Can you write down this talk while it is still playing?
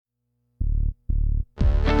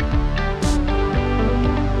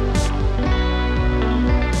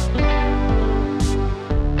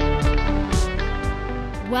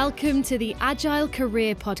Welcome to the Agile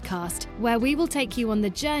Career Podcast, where we will take you on the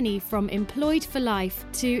journey from employed for life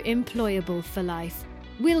to employable for life.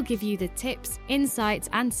 We'll give you the tips, insights,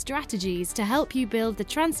 and strategies to help you build the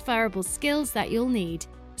transferable skills that you'll need.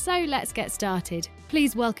 So let's get started.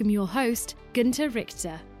 Please welcome your host, Gunther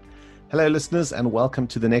Richter. Hello, listeners, and welcome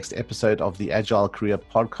to the next episode of the Agile Career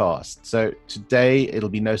Podcast. So today, it'll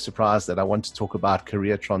be no surprise that I want to talk about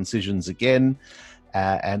career transitions again,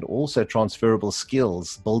 and also transferable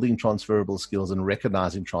skills, building transferable skills and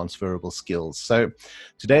recognizing transferable skills. So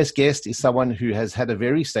today's guest is someone who has had a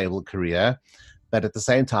very stable career, but at the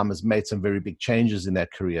same time has made some very big changes in their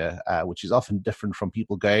career, which is often different from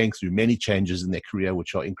people going through many changes in their career,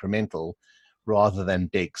 which are incremental rather than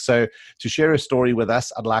big. So to share a story with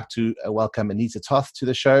us, I'd like to welcome Anita Toth to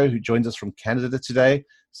the show, who joins us from Canada today.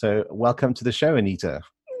 So welcome to the show, Anita.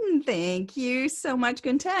 Thank you so much,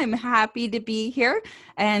 Gunther. I'm happy to be here.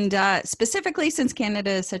 And specifically, since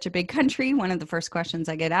Canada is such a big country, one of the first questions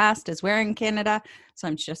I get asked is where in Canada? So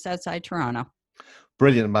I'm just outside Toronto.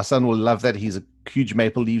 Brilliant. My son will love that. He's a huge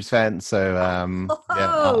Maple Leafs fan. So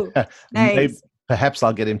nice. Perhaps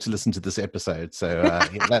I'll get him to listen to this episode. So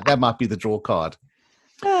that might be the draw card.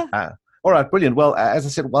 All right, brilliant. Well, as I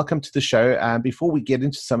said, welcome to the show. Before we get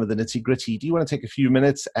into some of the nitty-gritty, do you want to take a few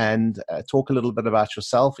minutes and talk a little bit about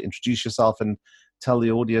yourself, introduce yourself, and tell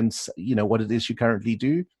the audience, what it is you currently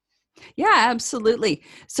do? Yeah, absolutely.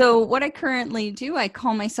 So what I currently do, I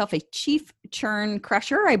call myself a chief churn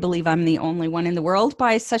crusher. I believe I'm the only one in the world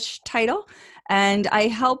by such title. And I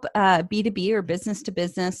help B2B or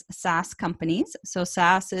business-to-business SaaS companies. So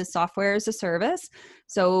SaaS is software as a service.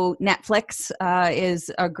 So Netflix is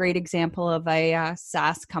a great example of a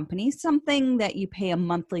SaaS company, something that you pay a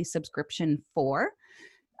monthly subscription for,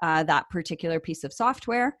 that particular piece of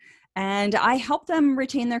software. And I help them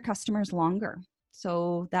retain their customers longer.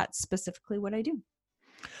 So that's specifically what I do.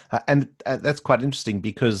 And that's quite interesting,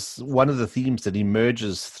 because one of the themes that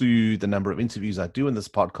emerges through the number of interviews I do in this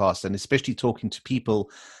podcast, and especially talking to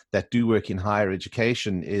people that do work in higher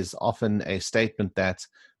education, is often a statement that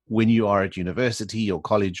when you are at university or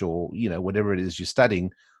college or, whatever it is you're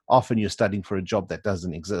studying, often you're studying for a job that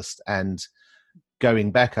doesn't exist. And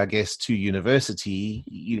going back, I guess, to university,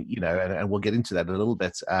 and we'll get into that a little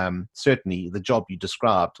bit, certainly the job you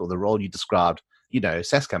described or the role you described,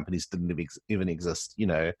 SaaS companies didn't even exist,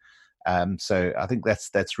 so I think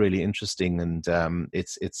that's really interesting, and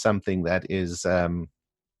it's something that is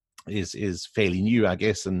fairly new, I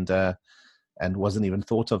guess, and wasn't even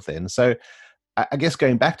thought of then. So I guess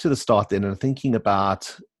going back to the start then and thinking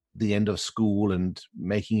about the end of school and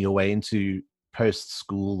making your way into post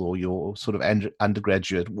school or your sort of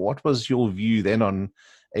undergraduate, what was your view then on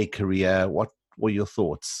a career? What were your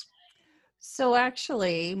thoughts? So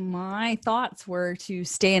actually, my thoughts were to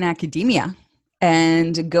stay in academia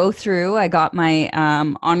and go through. I got my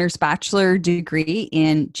honors bachelor degree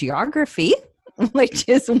in geography, which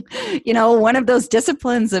is, one of those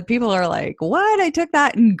disciplines that people are like, what? I took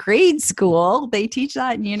that in grade school. They teach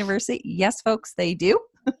that in university. Yes, folks, they do.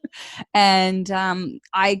 And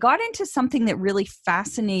I got into something that really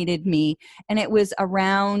fascinated me, and it was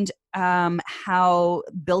around how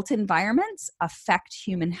built environments affect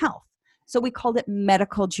human health. So we called it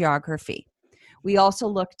medical geography. We also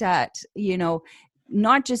looked at,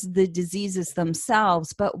 not just the diseases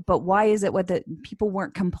themselves, but why is it whether people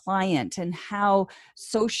weren't compliant, and how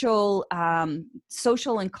social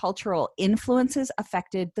and cultural influences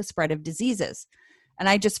affected the spread of diseases. And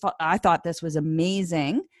I thought this was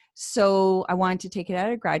amazing. So I wanted to take it at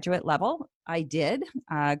a graduate level. I did,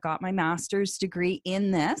 got my master's degree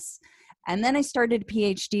in this. And then I started a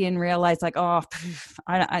PhD and realized I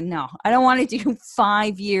don't want to do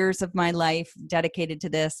 5 years of my life dedicated to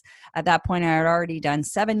this. At that point, I had already done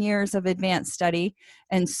 7 years of advanced study.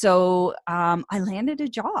 And so I landed a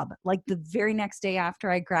job like the very next day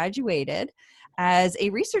after I graduated as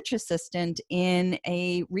a research assistant in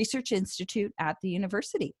a research institute at the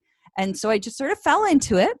university. And so I just sort of fell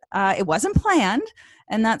into it. It wasn't planned.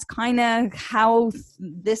 And that's kind of how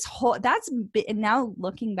now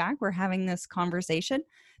looking back, we're having this conversation.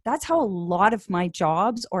 That's how a lot of my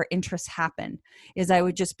jobs or interests happen, is I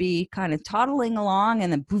would just be kind of toddling along,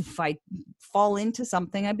 and then poof, I'd fall into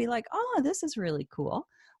something. I'd be like, oh, this is really cool.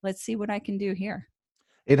 Let's see what I can do here.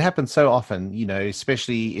 It happens so often,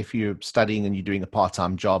 especially if you're studying and you're doing a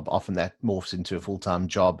part-time job, often that morphs into a full-time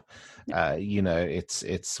job. We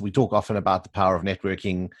talk often about the power of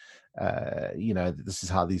networking. This is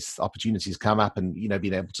how these opportunities come up, and,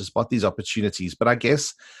 being able to spot these opportunities. But I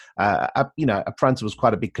guess, up front, it was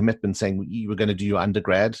quite a big commitment saying you were going to do your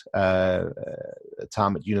undergrad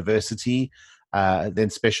time at university, then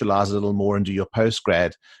specialize a little more and do your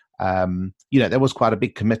postgrad. That was quite a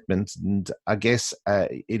big commitment. And I guess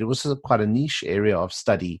it was quite a niche area of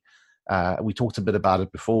study. We talked a bit about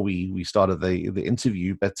it before we started the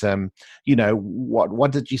interview, but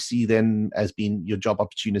what did you see then as being your job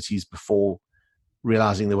opportunities before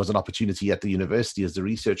realizing there was an opportunity at the university as the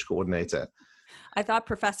research coordinator? I thought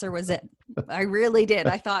professor was it. I really did.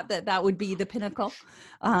 I thought that would be the pinnacle.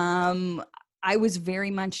 I was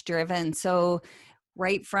very much driven. So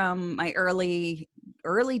right from my early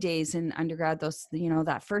days in undergrad,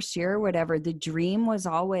 that first year, whatever, the dream was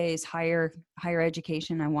always higher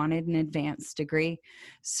education. I wanted an advanced degree.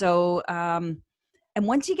 So, and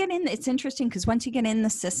once you get in, it's interesting because once you get in the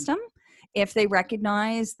system, if they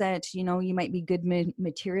recognize that, you might be good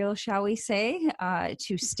material, shall we say,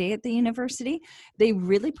 to stay at the university, they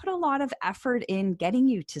really put a lot of effort in getting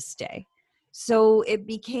you to stay. So it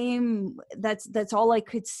became, that's all I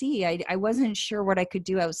could see. I wasn't sure what I could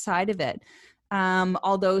do outside of it.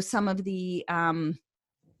 Although some of the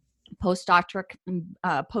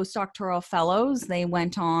postdoctoral fellows, they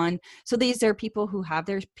went on. So these are people who have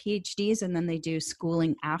their PhDs and then they do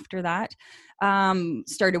schooling after that.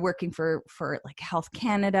 Started working for like Health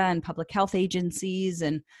Canada and public health agencies.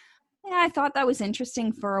 And yeah, I thought that was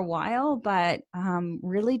interesting for a while, but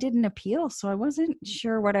really didn't appeal. So I wasn't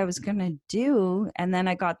sure what I was going to do. And then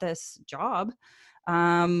I got this job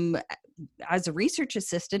as a research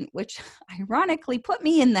assistant, which ironically put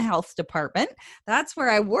me in the health department. That's where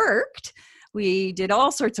I worked. We did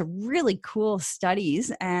all sorts of really cool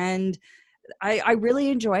studies, and I really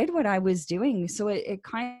enjoyed what I was doing. So it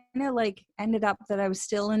kind of like ended up that I was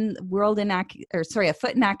still in the world a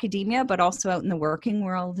foot in academia, but also out in the working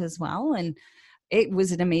world as well. And it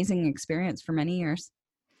was an amazing experience for many years.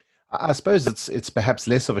 I suppose it's perhaps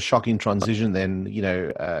less of a shocking transition than,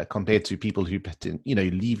 compared to people who,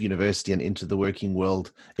 leave university and into the working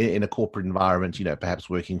world in a corporate environment, perhaps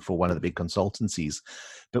working for one of the big consultancies.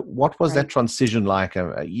 But what was that transition like?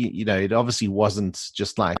 It obviously wasn't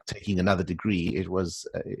just like taking another degree. It was,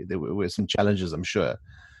 there were some challenges, I'm sure.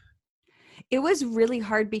 It was really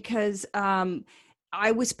hard because,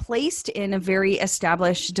 I was placed in a very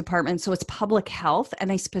established department. So it's public health. And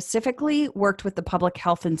I specifically worked with the public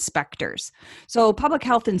health inspectors. So public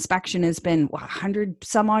health inspection has been 100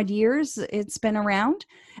 some odd years it's been around.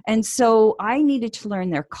 And so I needed to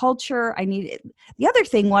learn their culture. The other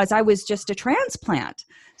thing was I was just a transplant.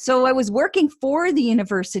 So I was working for the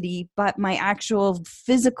university, but my actual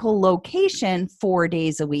physical location 4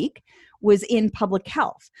 days a week was in public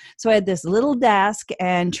health. So I had this little desk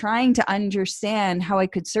and trying to understand how I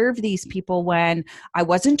could serve these people when I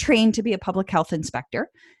wasn't trained to be a public health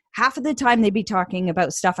inspector. Half of the time they'd be talking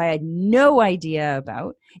about stuff I had no idea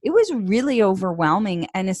about. It was really overwhelming,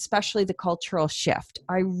 and especially the cultural shift.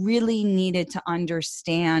 I really needed to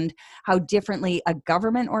understand how differently a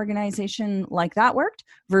government organization like that worked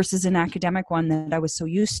versus an academic one that I was so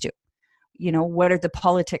used to. What are the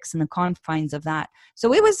politics and the confines of that?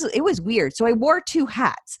 So it was weird. So I wore two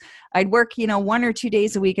hats. I'd work, 1 or 2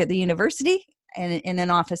 days a week at the university and in an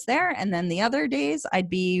office there. And then the other days I'd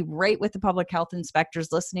be right with the public health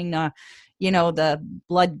inspectors listening to, the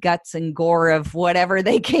blood, guts, and gore of whatever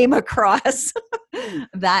they came across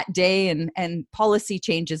that day and policy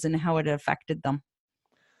changes and how it affected them.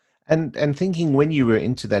 And thinking when you were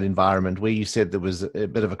into that environment where you said there was a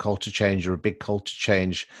bit of a culture change or a big culture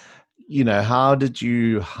change, how did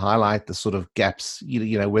you highlight the sort of gaps,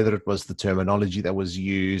 whether it was the terminology that was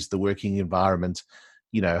used, the working environment,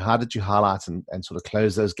 how did you highlight and sort of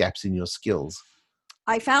close those gaps in your skills?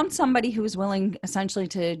 I found somebody who was willing essentially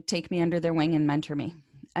to take me under their wing and mentor me.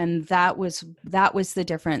 And that was the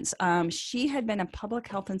difference. She had been a public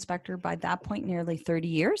health inspector by that point, nearly 30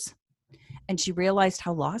 years. And she realized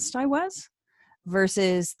how lost I was.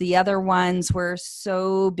 Versus the other ones were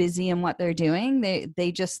so busy in what they're doing.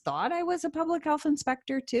 They just thought I was a public health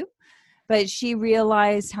inspector too. But she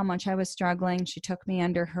realized how much I was struggling. She took me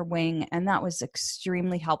under her wing, and that was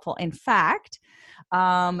extremely helpful. In fact,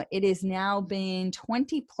 it has now been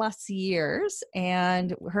 20 plus years,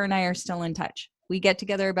 and her and I are still in touch. We get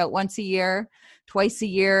together about once a year, twice a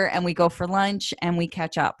year, and we go for lunch and we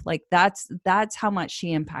catch up. Like that's how much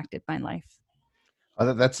she impacted my life.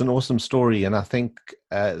 That's an awesome story. And I think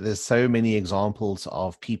there's so many examples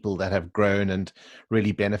of people that have grown and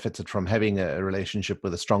really benefited from having a relationship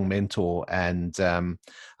with a strong mentor. And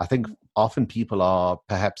I think often people are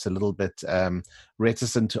perhaps a little bit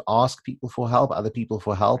reticent to ask people for help, other people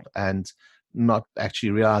for help, and not actually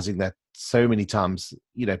realizing that so many times,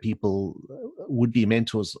 people would-be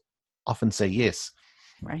mentors often say yes.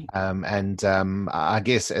 Right. I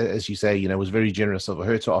guess, as you say, it was very generous of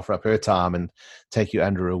her to offer up her time and take you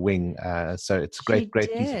under her wing. So it's a She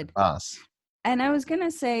great piece of did. advice. And I was going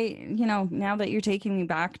to say, now that you're taking me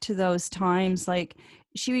back to those times, like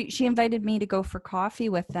she invited me to go for coffee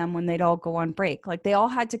with them when they'd all go on break. Like they all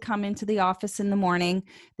had to come into the office in the morning.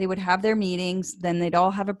 They would have their meetings, then they'd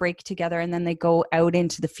all have a break together, and then they go out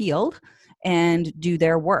into the field and do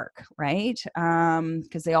their work, right?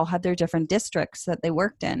 Because they all had their different districts that they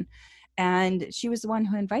worked in. And she was the one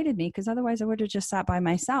who invited me, because otherwise I would have just sat by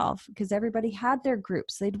myself, because everybody had their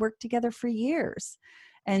groups. They'd worked together for years.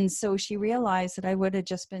 And so she realized that I would have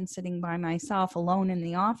just been sitting by myself alone in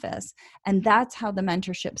the office. And that's how the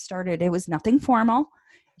mentorship started. It was nothing formal.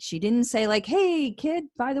 She didn't say like, hey, kid,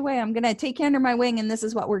 by the way, I'm going to take you under my wing and this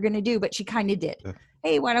is what we're going to do. But she kind of did.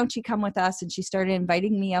 Hey, why don't you come with us? And she started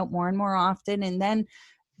inviting me out more and more often. And then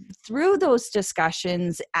through those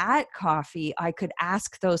discussions at coffee, I could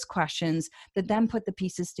ask those questions that then put the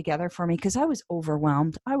pieces together for me, because I was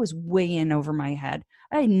overwhelmed. I was way in over my head.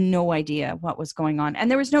 I had no idea what was going on. And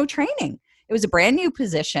there was no training. It was a brand new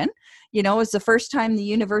position. It was the first time the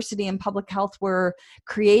university and public health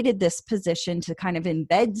created this position to kind of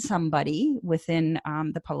embed somebody within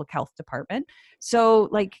the public health department. So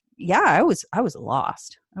I was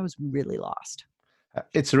lost. I was really lost.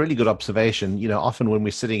 It's a really good observation. Often when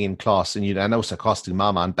we're sitting in class, and also casting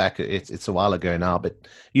my mind back, it's a while ago now, but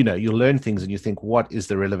you learn things and you think, what is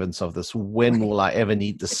the relevance of this? When will I ever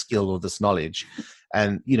need this skill or this knowledge?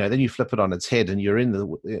 And then you flip it on its head and you're in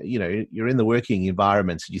the working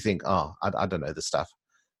environment and you think, oh, I don't know this stuff.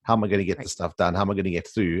 How am I going to get this stuff done? How am I going to get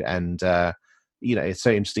through? And it's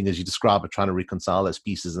so interesting as you describe it, trying to reconcile those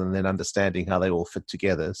pieces and then understanding how they all fit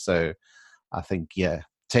together. So I think,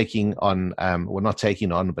 taking on, not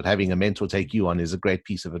taking on, but having a mentor take you on is a great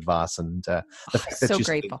piece of advice. And the fact that so you're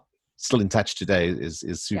grateful. Still in touch today is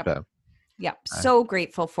super. Yep. So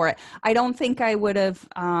grateful for it. I don't think I would have,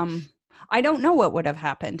 I don't know what would have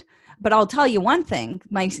happened, but I'll tell you one thing.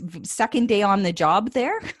 My second day on the job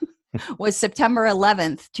there was September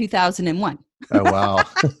 11th, 2001. Oh, wow.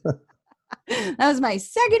 That was my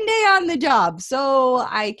second day on the job. So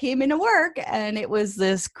I came into work and it was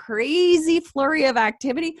this crazy flurry of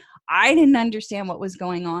activity. I didn't understand what was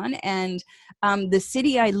going on. And the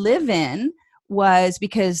city I live in was,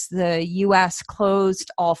 because the US closed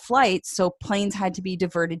all flights, so planes had to be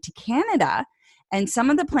diverted to Canada. And some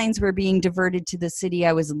of the planes were being diverted to the city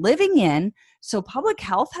I was living in. So public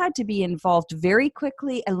health had to be involved very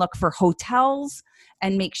quickly and look for hotels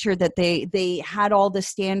and make sure that they had all the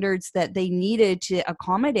standards that they needed to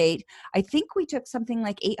accommodate. I think we took something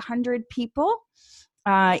like 800 people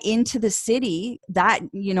into the city that,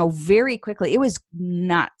 very quickly. It was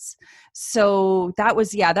nuts. So that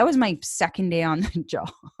was my second day on the job.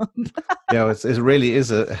 It really is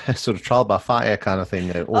a sort of trial by fire kind of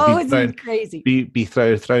thing. It's crazy. Be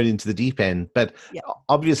thrown into the deep end. But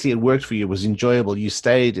obviously it worked for you. It was enjoyable. You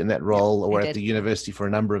stayed in that role or at the university for a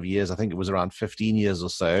number of years. I think it was around 15 years or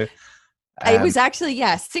so. It was actually,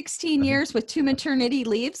 16 years with 2 maternity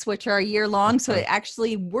leaves, which are a year long. So it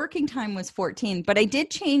actually, working time was 14. But I did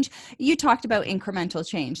change. You talked about incremental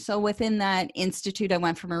change. So within that institute, I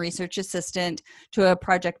went from a research assistant to a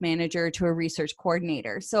project manager to a research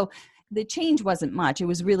coordinator. So the change wasn't much. It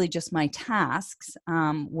was really just my tasks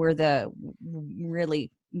were really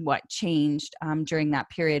what changed during that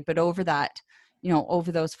period. But over that,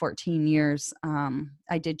 over those 14 years,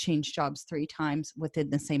 I did change jobs 3 times within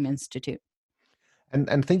the same institute.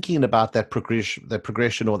 And thinking about that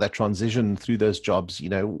progression or that transition through those jobs,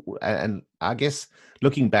 and I guess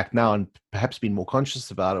looking back now and perhaps being more conscious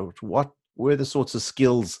about it, what were the sorts of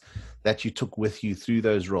skills that you took with you through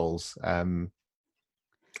those roles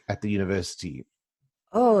at the university?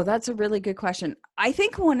 Oh, that's a really good question. I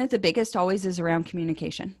think one of the biggest always is around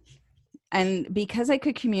communication. And because I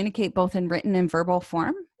could communicate both in written and verbal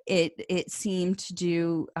form, it seemed to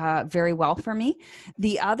do very well for me.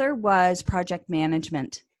 The other was project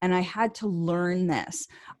management, and I had to learn this.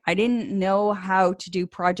 I didn't know how to do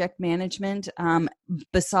project management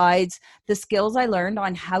besides the skills I learned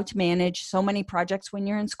on how to manage so many projects when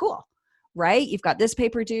you're in school. Right? You've got this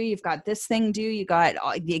paper due, you've got this thing due, you got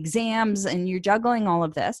the exams, and you're juggling all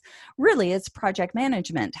of this. Really, it's project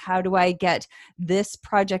management. How do I get this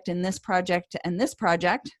project and this project and this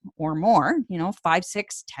project or more, 5,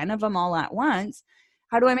 6, 10 of them all at once?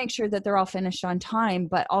 How do I make sure that they're all finished on time,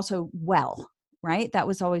 but also well? Right? That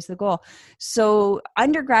was always the goal. So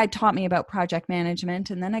undergrad taught me about project management.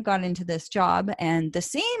 And then I got into this job, and the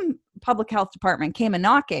same public health department came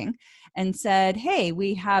knocking and said, hey,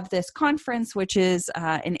 we have this conference, which is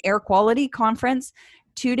an air quality conference,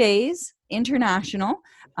 2 days international.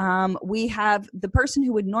 We have the person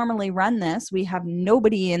who would normally run this. We have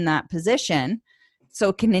nobody in that position.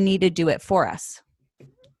 So can Anita do it for us?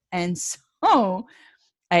 And so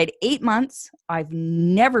I had 8 months. I've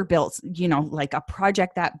never built, like a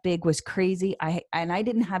project that big was crazy. I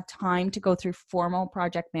didn't have time to go through formal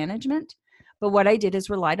project management. But what I did is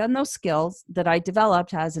relied on those skills that I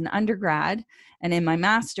developed as an undergrad and in my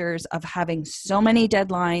master's of having so many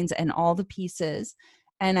deadlines and all the pieces.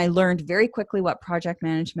 And I learned very quickly what project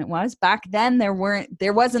management was. Back then, there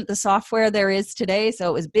wasn't the software there is today. So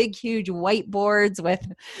it was big, huge whiteboards with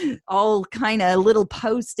all kind of little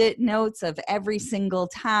Post-it notes of every single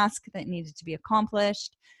task that needed to be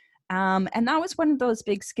accomplished. And that was one of those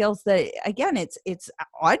big skills that, again, it's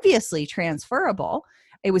obviously transferable.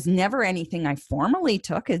 It was never anything I formally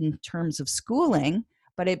took in terms of schooling,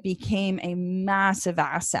 but it became a massive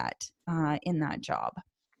asset in that job.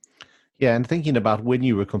 Yeah, and thinking about when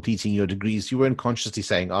you were completing your degrees, you weren't consciously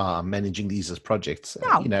saying, I'm managing these as projects.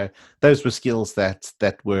 No. Those were skills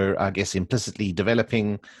that were, I guess, implicitly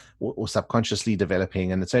developing or subconsciously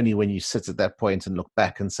developing. And it's only when you sit at that point and look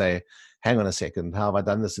back and say, hang on a second, how have I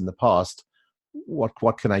done this in the past?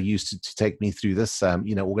 What can I use to take me through this,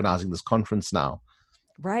 organizing this conference now?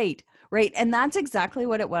 Right. And that's exactly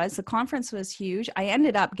what it was. The conference was huge. I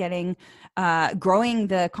ended up growing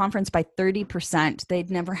the conference by 30%.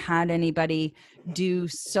 They'd never had anybody do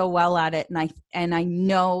so well at it. And I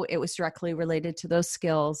know it was directly related to those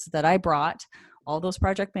skills that I brought, all those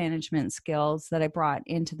project management skills that I brought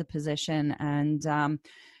into the position. And,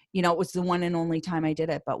 it was the one and only time I did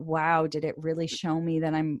it. But wow, did it really show me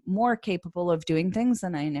that I'm more capable of doing things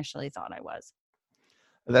than I initially thought I was.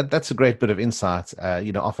 That's a great bit of insight.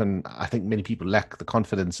 Often I think many people lack the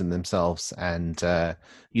confidence in themselves and,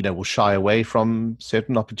 will shy away from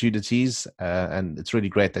certain opportunities. And it's really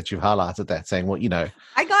great that you've highlighted that, saying,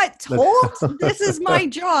 I got told this is my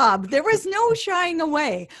job. There was no shying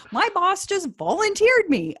away. My boss just volunteered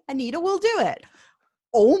me. Anita will do it.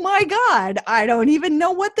 Oh my God, I don't even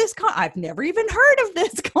know what I've never even heard of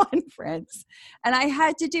this conference. And I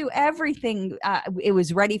had to do everything. It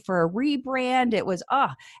was ready for a rebrand. It was,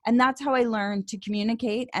 and that's how I learned to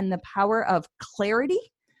communicate and the power of clarity.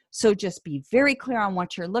 So just be very clear on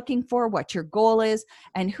what you're looking for, what your goal is,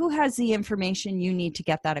 and who has the information you need to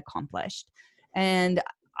get that accomplished. And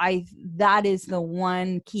that is the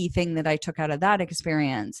one key thing that I took out of that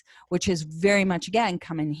experience, which has very much, again,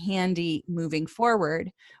 come in handy moving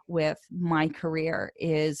forward with my career,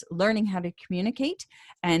 is learning how to communicate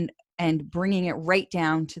and bringing it right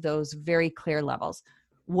down to those very clear levels.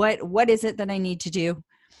 What is it that I need to do?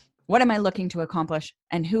 What am I looking to accomplish?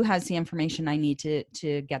 And who has the information I need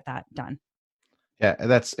to get that done? Yeah,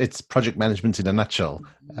 it's project management in a nutshell.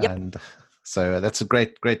 Yep. And so that's a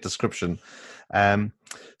great description.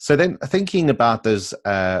 So then thinking about those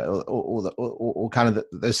or kind of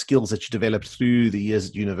those skills that you developed through the years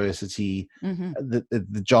at university, mm-hmm.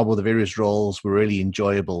 the job or the various roles were really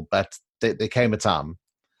enjoyable, but there came a time.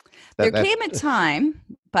 There came a time,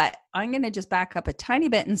 but I'm going to just back up a tiny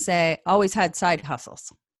bit and say always had side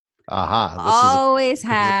hustles. Always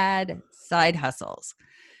had side hustles.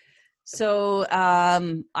 So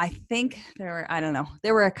I think there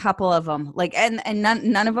were a couple of them, and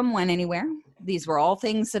none of them went anywhere. These were all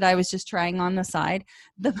things that I was just trying on the side.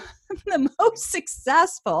 The most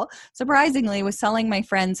successful, surprisingly, was selling my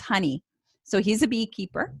friend's honey. So he's a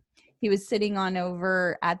beekeeper. He was sitting on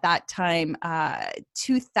over at that time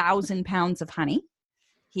 2,000 pounds of honey.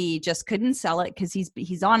 He just couldn't sell it because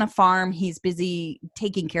he's on a farm. He's busy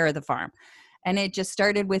taking care of the farm. And it just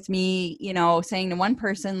started with me, saying to one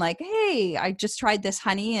person like, hey, I just tried this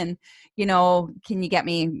honey and, can you get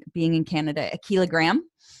me, being in Canada, a kilogram?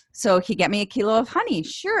 So he get me a kilo of honey.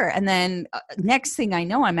 Sure. And then next thing I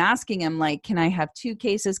know, I'm asking him like, can I have 2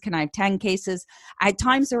 cases? Can I have 10 cases? At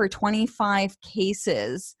times there were 25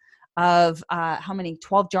 cases of how many?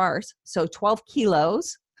 12 jars. So 12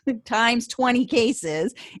 kilos times 20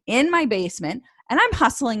 cases in my basement. And I'm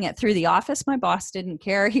hustling it through the office. My boss didn't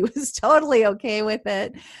care. He was totally okay with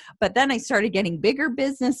it. But then I started getting bigger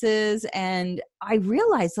businesses and I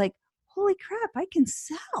realized like, holy crap, I can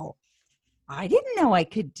sell. I didn't know I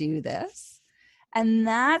could do this. And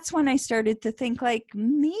that's when I started to think like,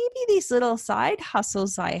 maybe these little side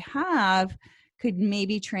hustles I have could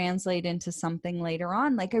maybe translate into something later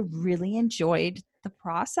on. Like I really enjoyed the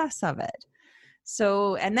process of it.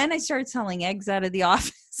 So, and then I started selling eggs out of the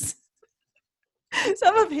office.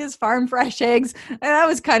 Some of his farm fresh eggs. And that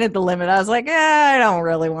was kind of the limit. I was like, I don't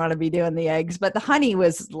really want to be doing the eggs. But the honey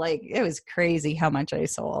was like, it was crazy how much I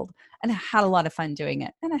sold. And I had a lot of fun doing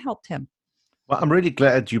it. And I helped him. Well, I'm really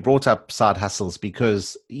glad you brought up side hustles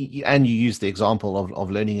because, and you used the example of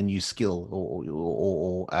learning a new skill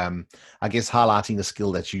or I guess highlighting a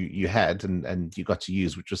skill that you had and you got to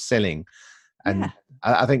use, which was selling. And Yeah.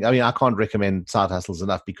 I think, I mean, I can't recommend side hustles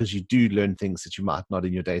enough because you do learn things that you might not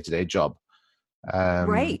in your day-to-day job.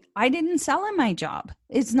 Right. I didn't sell in my job.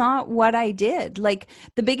 It's not what I did. Like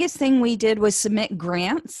the biggest thing we did was submit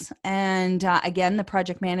grants. And again, the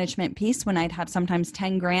project management piece, when I'd have sometimes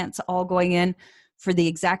 10 grants all going in for the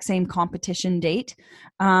exact same competition date,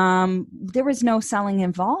 there was no selling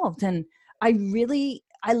involved. And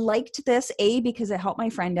I liked this, because it helped my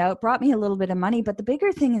friend out, brought me a little bit of money. But the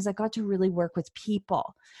bigger thing is I got to really work with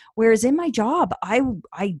people. Whereas in my job, I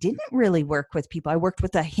didn't really work with people. I worked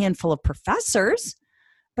with a handful of professors,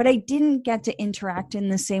 but I didn't get to interact in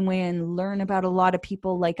the same way and learn about a lot of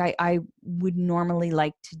people like I would normally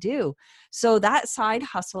like to do. So that side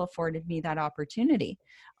hustle afforded me that opportunity.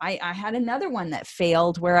 I had another one that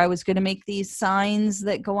failed where I was going to make these signs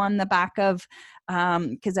that go on the back of,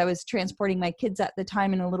 because I was transporting my kids at the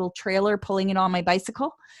time in a little trailer, pulling it on my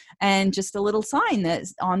bicycle, and just a little sign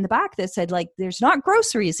that's on the back that said, like, there's not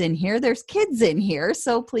groceries in here, there's kids in here.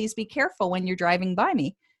 So please be careful when you're driving by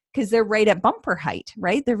me, because they're right at bumper height,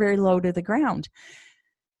 right? They're very low to the ground.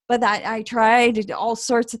 But that I tried all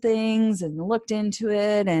sorts of things and looked into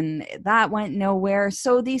it, and that went nowhere.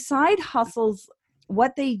 So these side hustles,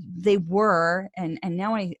 what they were, and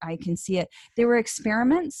now I can see it, they were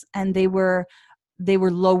experiments, and they were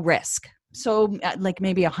low risk. So like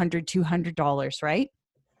maybe $100, $200, right?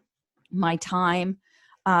 My time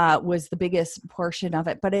was the biggest portion of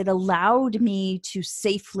it, but it allowed me to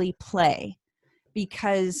safely play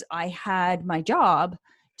because I had my job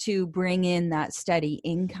to bring in that steady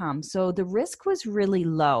income. So the risk was really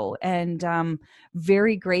low, and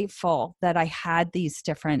very grateful that I had these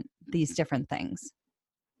different things.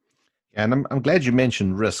 And I'm glad you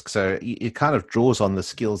mentioned risk. So it kind of draws on the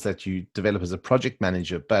skills that you develop as a project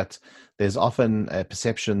manager, but there's often a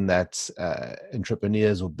perception that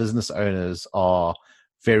entrepreneurs or business owners are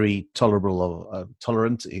very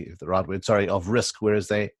tolerant, if the right word, sorry, of risk, whereas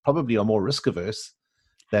they probably are more risk averse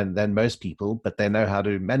than most people, but they know how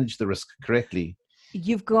to manage the risk correctly.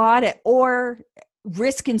 You've got it. Or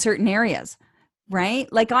risk in certain areas.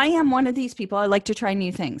 Right? Like I am one of these people. I like to try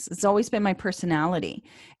new things. It's always been my personality.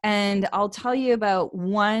 And I'll tell you about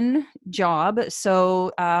one job.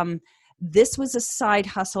 So this was a side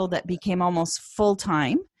hustle that became almost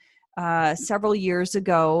full-time several years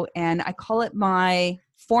ago. And I call it my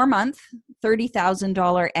 4-month,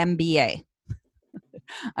 $30,000 MBA.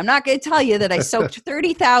 I'm not going to tell you that I soaked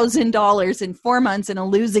 $30,000 in 4 months in a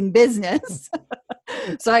losing business.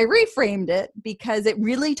 So I reframed it because it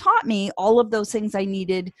really taught me all of those things I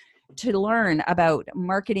needed to learn about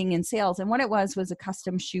marketing and sales. And what it was a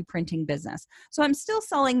custom shoe printing business. So I'm still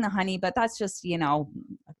selling the honey, but that's just, $100,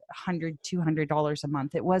 $200 a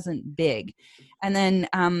month. It wasn't big. And then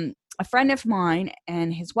a friend of mine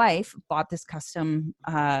and his wife bought this custom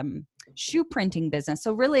shoe printing business.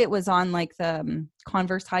 So really it was on like the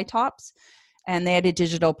Converse high tops, and they had a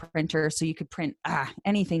digital printer so you could print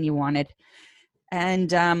anything you wanted.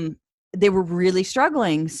 And they were really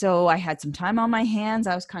struggling. So I had some time on my hands.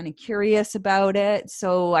 I was kind of curious about it.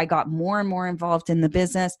 So I got more and more involved in the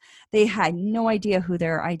business. They had no idea who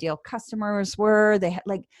their ideal customers were. They had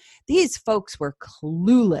these folks were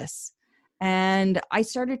clueless. And I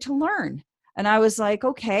started to learn. And I was like,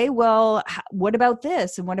 okay, well, what about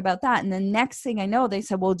this? And what about that? And the next thing I know, they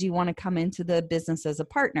said, well, do you want to come into the business as a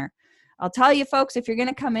partner? I'll tell you folks, if you're going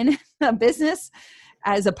to come in a business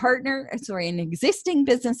as a partner, an existing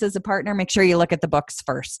business as a partner, make sure you look at the books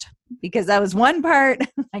first, because that was one part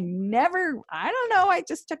I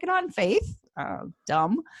just took it on faith.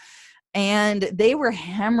 Dumb. And they were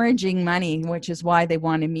hemorrhaging money, which is why they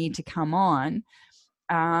wanted me to come on.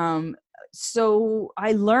 So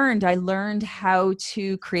I learned how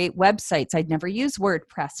to create websites. I'd never used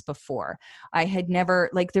WordPress before. I had never,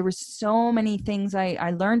 there were so many things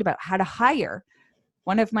I learned about how to hire.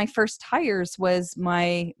 One of my first hires was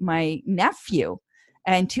my nephew.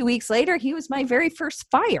 And 2 weeks later, he was my very first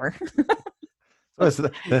fire.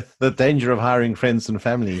 So it's the danger of hiring friends and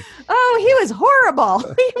family. Oh, he was horrible.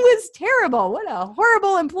 He was terrible. What a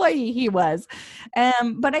horrible employee he was.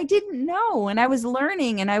 But I didn't know, and I was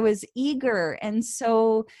learning, and I was eager. And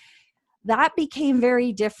so that became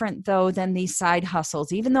very different, though, than these side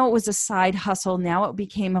hustles. Even though it was a side hustle, now it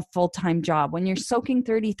became a full-time job. When you're soaking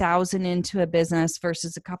 $30,000 into a business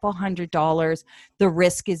versus a couple $100, the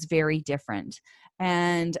risk is very different.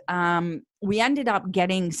 And we ended up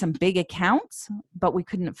getting some big accounts, but we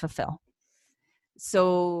couldn't fulfill.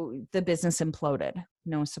 So the business imploded.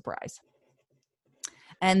 No surprise.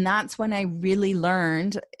 And that's when I really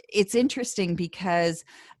learned. It's interesting because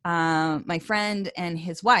my friend and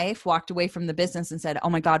his wife walked away from the business and said, "Oh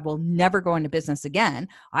my God, we'll never go into business again."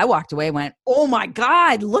 I walked away and went, "Oh my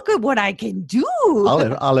God, look at what I can do.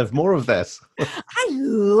 I'll have more of this." I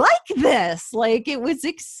like this." Like, it was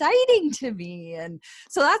exciting to me. And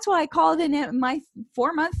so that's why I called in my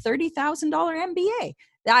 4-month, $30,000 MBA.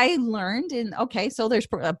 I learned so there's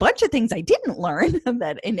a bunch of things I didn't learn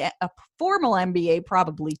that a formal MBA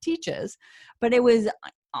probably teaches, but it was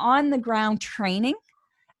on the ground training,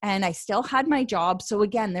 and I still had my job. So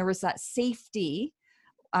again, there was that safety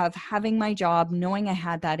of having my job, knowing I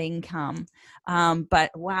had that income.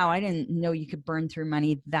 But wow, I didn't know you could burn through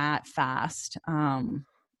money that fast.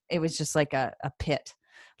 It was just like a pit.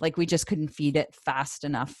 Like, we just couldn't feed it fast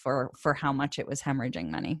enough for how much it was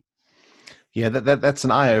hemorrhaging money. Yeah, that's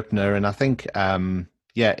an eye opener, and I think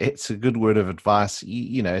it's a good word of advice.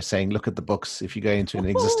 Saying look at the books if you go into an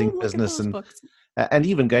existing business, and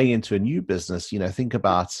even going into a new business. Think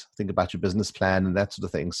about your business plan and that sort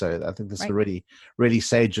of thing. So I think that's a really, really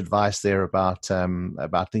sage advice there about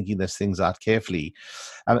thinking those things out carefully.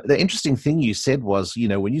 The interesting thing you said was,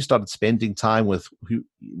 when you started spending time with who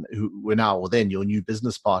were now or then your new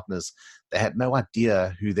business partners, they had no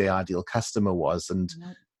idea who their ideal customer was, and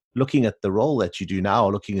looking at the role that you do now,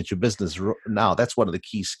 or looking at your business now, that's one of the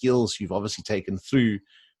key skills you've obviously taken through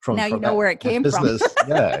from where it came from.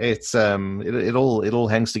 Yeah, it's it all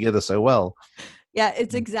hangs together so well. Yeah,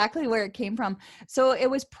 it's exactly where it came from. So it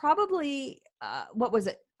was probably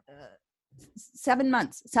 7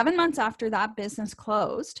 months. 7 months after that business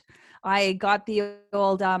closed, I got the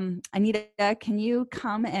old Anita, can you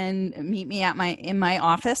come and meet me in my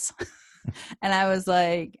office? And I was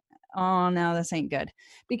like, oh no, this ain't good,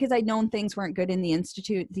 because I'd known things weren't good in the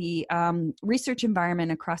Institute. The research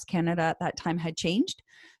environment across Canada at that time had changed.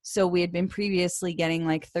 So we had been previously getting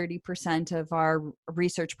like 30% of our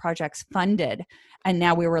research projects funded, and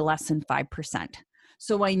now we were less than 5%.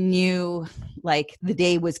 So I knew like the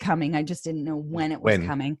day was coming. I just didn't know when it was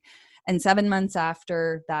coming. And 7 months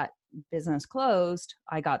after that business closed,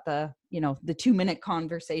 I got the 2-minute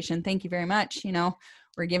conversation. Thank you very much.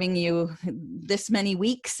 We're giving you this many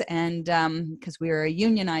weeks, and because we were a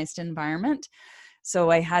unionized environment. So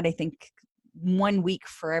I had, I think, 1 week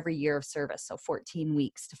for every year of service. So 14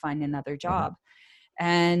 weeks to find another job.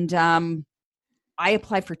 And I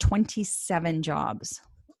applied for 27 jobs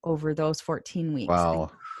over those 14 weeks.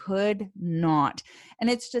 Wow. I could not. And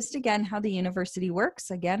it's just, again, how the university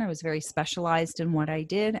works. Again, I was very specialized in what I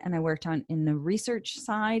did, and I worked in the research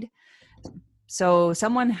side. So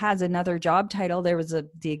someone has another job title. There was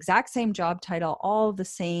the exact same job title, all the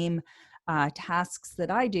same tasks that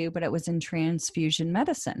I do, but it was in transfusion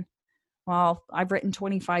medicine. Well, I've written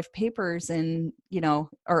 25 papers and,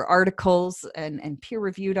 or articles and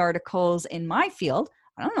peer-reviewed articles in my field.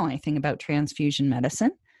 I don't know anything about transfusion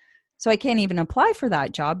medicine. So I can't even apply for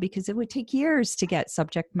that job because it would take years to get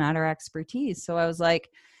subject matter expertise. So I was like,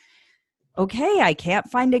 okay, I can't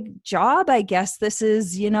find a job. I guess this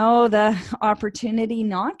is, the opportunity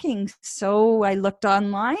knocking. So I looked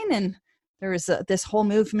online, and there was this whole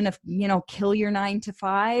movement of, kill your 9 to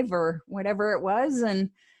 5 or whatever it was. And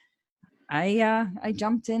I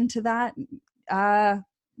jumped into that.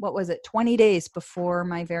 20 days before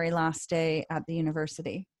my very last day at the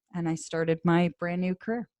university. And I started my brand new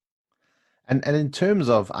career. And in terms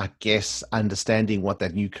of, I guess, understanding what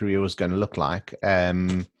that new career was going to look like,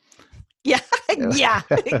 no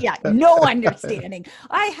understanding.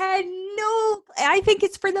 I think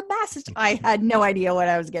it's for the best. I had no idea what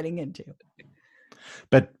I was getting into.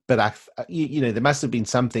 But there must have been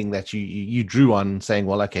something that you drew on, saying,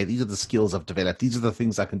 well, okay, these are the skills I've developed. These are the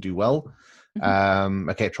things I can do well.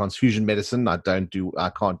 Okay, transfusion medicine, I can't do.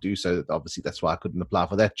 So obviously that's why I couldn't apply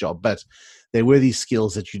for that job. But there were these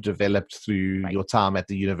skills that you developed through your time at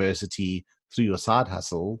the university, through your side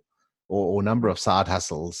hustle or number of side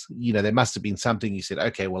hustles. There must have been something you said,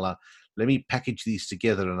 okay, well, let me package these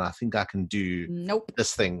together and I think I can do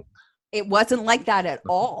this thing. It wasn't like that at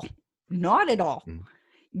all. Not at all.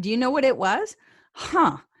 Do you know what it was?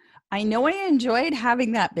 I know I enjoyed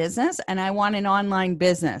having that business and I want an online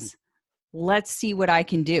business. Let's see what I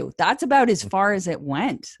can do. That's about as far as it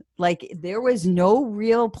went. Like, there was no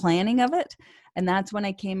real planning of it. And that's when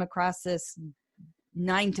I came across this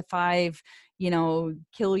 9 to 5,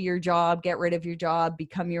 kill your job, get rid of your job,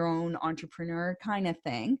 become your own entrepreneur kind of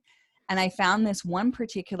thing. And I found this one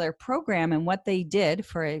particular program, and what they did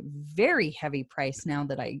for a very heavy price, now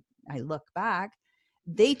that I look back,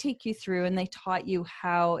 they take you through and they taught you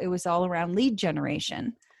how it was all around lead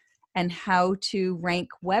generation and how to rank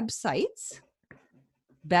websites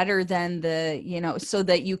better than so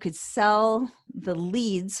that you could sell the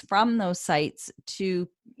leads from those sites to,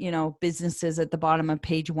 businesses at the bottom of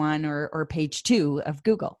page 1 or page 2 of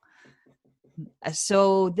Google.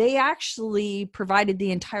 So they actually provided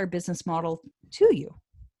the entire business model to you.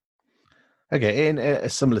 Okay,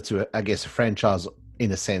 and similar to, I guess, a franchise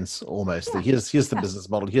in a sense, almost. Yeah. Here's the business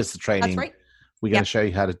model. Here's the training. That's right. We're going to show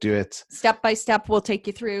you how to do it. Step by step, we'll take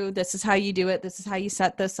you through. This is how you do it. This is how you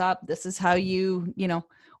set this up. This is how you,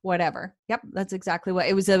 whatever. Yep, that's exactly what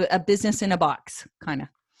it was. A business in a box, kind of.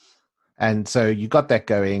 And so you got that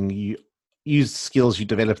going. You used skills you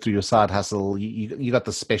developed through your side hustle. You got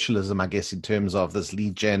the specialism, I guess, in terms of this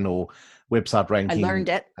lead gen or website ranking. I learned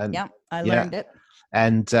it. I learned it.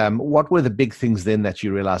 And what were the big things then that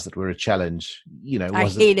you realized that were a challenge? I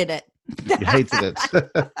hated it. You hated it.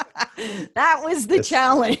 That was the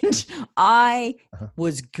challenge. I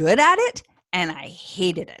was good at it and I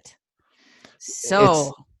hated it.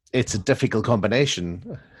 So it's a difficult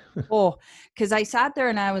combination. Because I sat there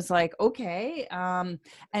and I was like, okay.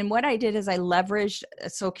 And what I did is I leveraged,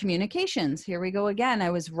 communications. Here we go again. I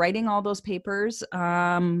was writing all those papers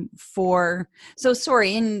in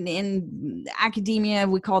academia,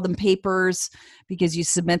 we call them papers because you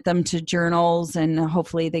submit them to journals and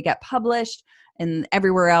hopefully they get published, and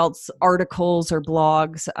everywhere else, articles or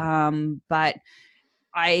blogs. But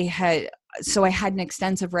I had an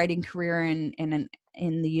extensive writing career in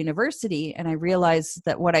the university. And I realized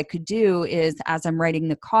that what I could do is, as I'm writing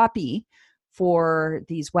the copy for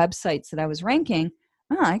these websites that I was ranking,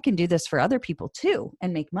 I can do this for other people too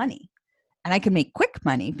and make money. And I can make quick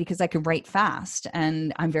money because I can write fast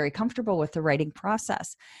and I'm very comfortable with the writing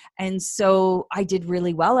process. And so I did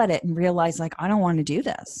really well at it and realized, like, I don't want to do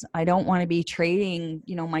this. I don't want to be trading,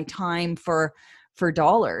 my time for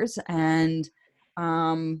dollars. And,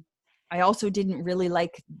 I also didn't really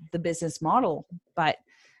like the business model, but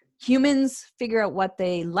humans figure out what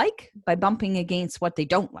they like by bumping against what they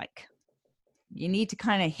don't like. You need to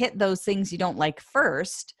kind of hit those things you don't like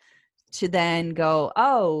first to then go,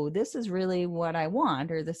 oh, this is really what I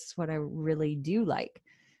want, or this is what I really do like.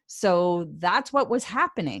 So that's what was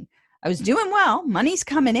happening. I was doing well. Money's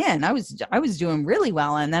coming in. I was doing really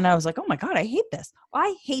well. And then I was like, oh my God, I hate this.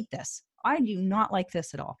 I hate this. I do not like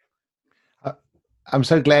this at all. I'm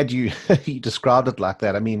so glad you described it like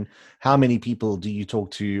that. I mean, how many people do you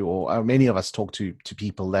talk to, or many of us talk to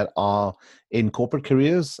people that are in corporate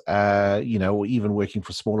careers, or even working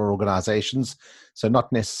for smaller organizations, so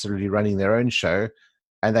not necessarily running their own show,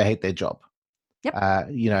 and they hate their job.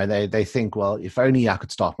 Yep. They think, well, if only I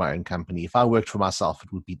could start my own company. If I worked for myself,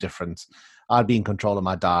 it would be different. I'd be in control of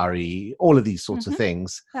my diary, all of these sorts of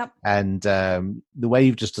things. Yep. And the way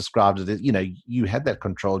you've just described it is, you had that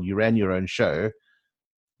control, you ran your own show,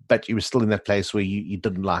 but you were still in that place where you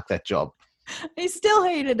didn't like that job. I still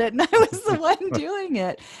hated it, and I was the one doing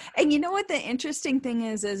it. And you know what the interesting thing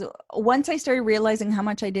is once I started realizing how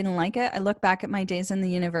much I didn't like it, I look back at my days in the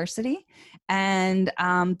university, and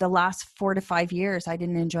the last 4 to 5 years, I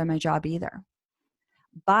didn't enjoy my job either.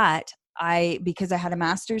 But because I had a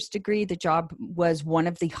master's degree, the job was one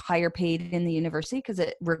of the higher paid in the university because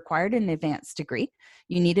it required an advanced degree.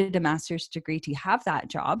 You needed a master's degree to have that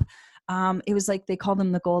job. It was like they call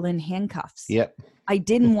them the golden handcuffs. Yep. I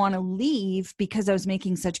didn't want to leave because I was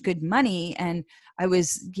making such good money. And I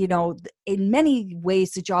was, in many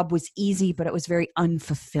ways, the job was easy, but it was very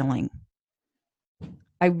unfulfilling.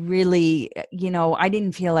 I really, I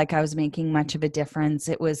didn't feel like I was making much of a difference.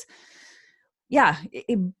 It was,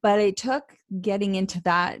 but it took getting into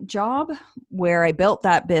that job where I built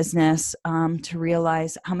that business to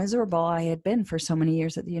realize how miserable I had been for so many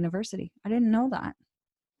years at the university. I didn't know that.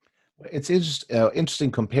 It's interesting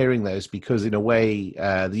comparing those because in a way,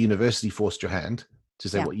 the university forced your hand to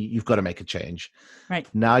say, well, you've got to make a change. Right.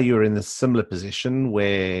 Now you're in a similar position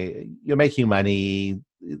where you're making money,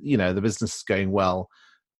 the business is going well,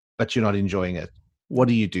 but you're not enjoying it. What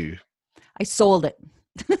do you do? I sold it.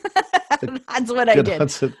 That's what I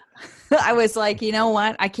did. I was like, you know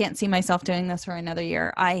what? I can't see myself doing this for another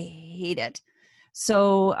year. I hate it.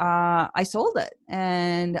 So I sold it,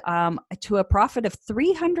 and to a profit of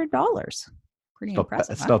 $300. Pretty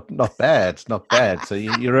impressive. It's not bad. It's not bad. So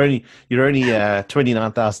you're only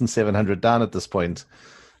 29,700 down at this point.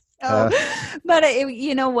 But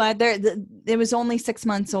you know what? It was only 6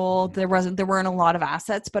 months old. There weren't a lot of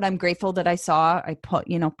assets, but I'm grateful that I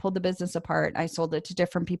pulled the business apart. I sold it to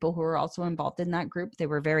different people who were also involved in that group. They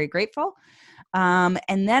were very grateful.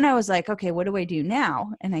 And then I was like, okay, what do I do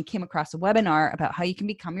now? And I came across a webinar about how you can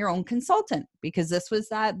become your own consultant, because this was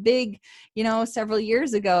that big, several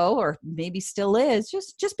years ago, or maybe still is,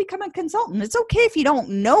 just become a consultant. It's okay if you don't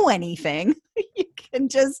know anything. You can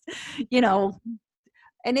just,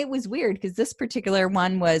 and it was weird because this particular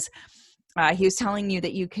one was, he was telling you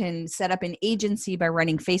that you can set up an agency by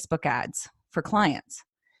running Facebook ads for clients.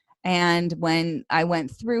 And when I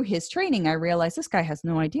went through his training, I realized this guy has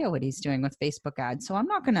no idea what he's doing with Facebook ads. So I'm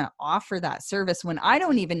not going to offer that service when I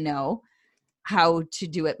don't even know how to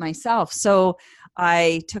do it myself. So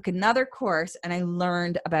I took another course and I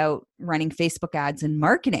learned about running Facebook ads and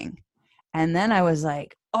marketing. And then I was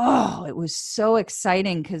like, oh, it was so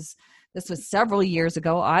exciting because this was several years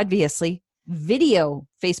ago. Obviously, video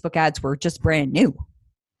Facebook ads were just brand new,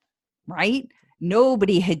 right?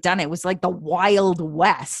 Nobody had done it. It was like the Wild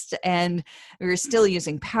West, and we were still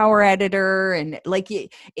using Power Editor, and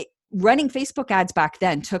running Facebook ads back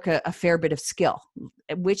then took a fair bit of skill,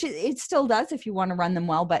 which it still does if you want to run them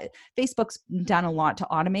well, but Facebook's done a lot to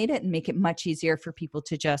automate it and make it much easier for people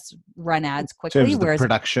to just run ads quickly. In terms of the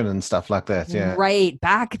production and stuff like that, yeah. Right.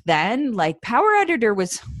 Back then, Power Editor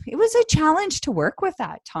was a challenge to work with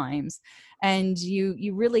at times, and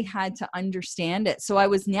you really had to understand it. So I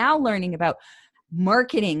was now learning about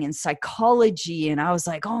marketing and psychology, and I was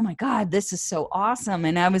like, oh my God, this is so awesome.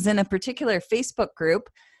 And I was in a particular Facebook group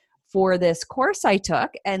for this course I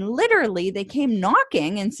took, and literally they came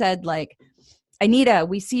knocking and said, Anita,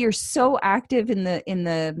 we see you're so active in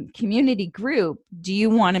the community group. Do you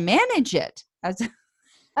want to manage it as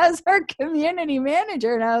our community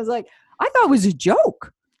manager? And I was like, I thought it was a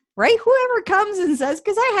joke, right? Whoever comes and says,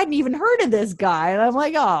 because I hadn't even heard of this guy. And I'm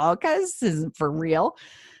like, oh, okay, this isn't for real.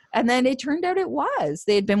 And then it turned out it was.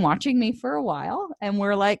 They had been watching me for a while and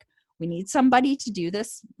were like, we need somebody to do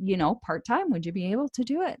this, part-time. Would you be able to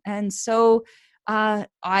do it? And so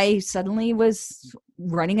I suddenly was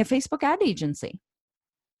running a Facebook ad agency.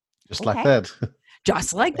 Just like that.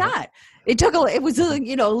 Just like that. It was a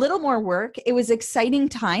little more work. It was exciting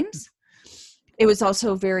times. It was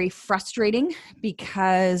also very frustrating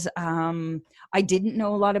because I didn't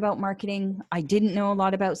know a lot about marketing. I didn't know a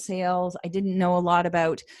lot about sales. I didn't know a lot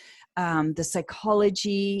about the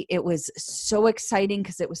psychology. It was so exciting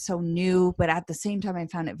because it was so new, but at the same time, I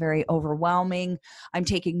found it very overwhelming. I'm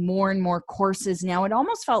taking more and more courses now. It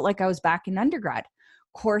almost felt like I was back in undergrad,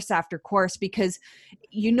 course after course, because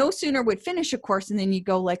no sooner would finish a course and then you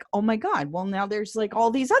go like, oh my God, well now there's all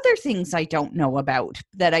these other things I don't know about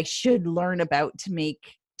that I should learn about to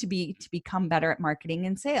become better at marketing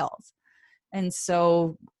and sales. And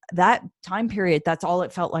so that time period, that's all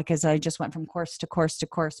it felt like, as I just went from course to course to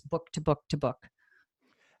course, book to book to book.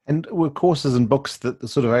 And were courses and books that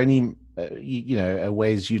sort of only,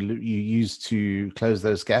 ways you use to close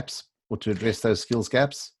those gaps or to address those skills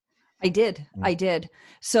gaps? I did.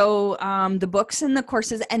 So the books and the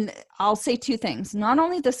courses, and I'll say two things, not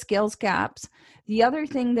only the skills gaps, the other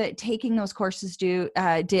thing that taking those courses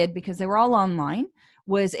did, because they were all online,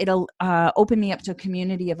 was it'll open me up to a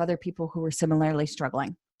community of other people who were similarly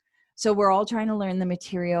struggling. So we're all trying to learn the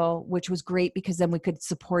material, which was great because then we could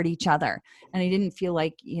support each other. And I didn't feel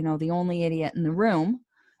like, the only idiot in the room.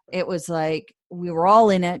 It was like we were all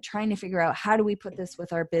in it trying to figure out, how do we put this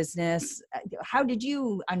with our business? How did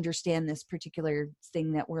you understand this particular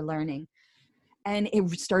thing that we're learning? And it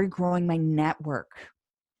started growing my network.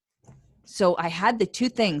 So I had the two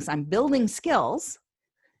things. I'm building skills.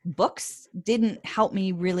 Books didn't help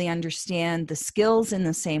me really understand the skills in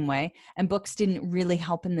the same way, and books didn't really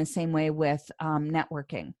help in the same way with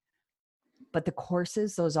networking. But the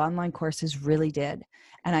courses, those online courses, really did.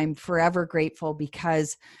 And I'm forever grateful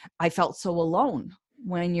because I felt so alone.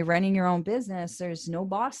 When you're running your own business, there's no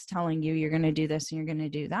boss telling you you're going to do this and you're going to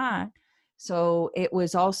do that. So it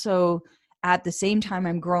was also, at the same time,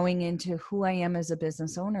 I'm growing into who I am as a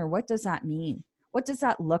business owner. What does that mean? What does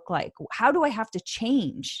that look like? How do I have to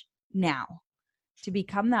change now to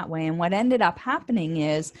become that way? And what ended up happening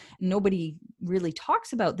is, nobody really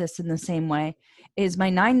talks about this in the same way, is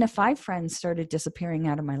my 9-to-5 friends started disappearing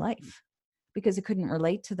out of my life because I couldn't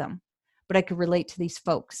relate to them. But I could relate to these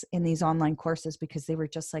folks in these online courses because they were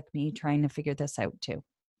just like me, trying to figure this out too.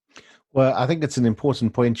 Well, I think it's an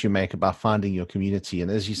important point you make about finding your community.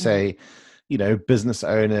 And as you say, business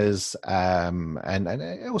owners and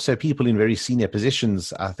also people in very senior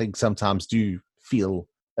positions, I think sometimes do feel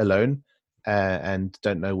alone and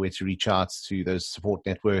don't know where to reach out to those support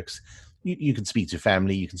networks. You can speak to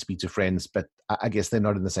family, you can speak to friends, but I guess they're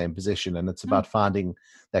not in the same position. And it's about finding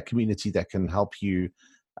that community that can help you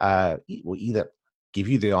either give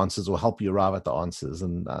you the answers or help you arrive at the answers.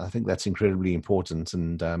 And I think that's incredibly important.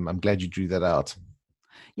 And I'm glad you drew that out.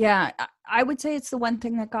 Yeah, I would say it's the one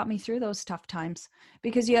thing that got me through those tough times,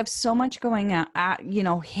 because you have so much going at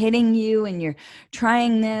hitting you, and you're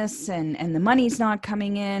trying this and the money's not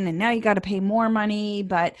coming in, and now you got to pay more money.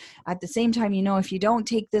 But at the same time, if you don't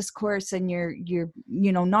take this course, and you're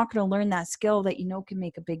not going to learn that skill that can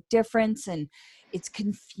make a big difference. And it's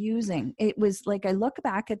confusing. It was like, I look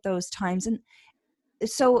back at those times, and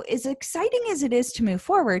so as exciting as it is to move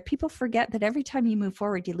forward, people forget that every time you move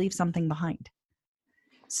forward, you leave something behind.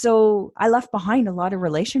 So I left behind a lot of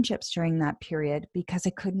relationships during that period because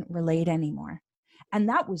I couldn't relate anymore. And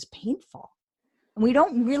that was painful. And we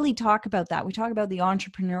don't really talk about that. We talk about the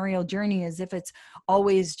entrepreneurial journey as if it's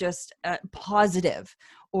always just positive,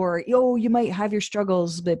 or, you might have your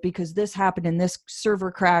struggles, but because this happened and this server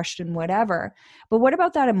crashed and whatever. But what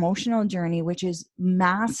about that emotional journey, which is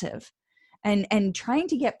massive, and trying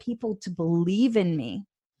to get people to believe in me?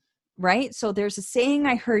 Right? So there's a saying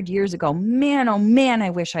I heard years ago, man, oh man, I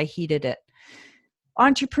wish I heeded it.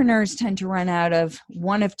 Entrepreneurs tend to run out of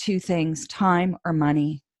one of two things, time or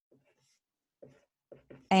money.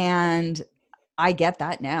 And I get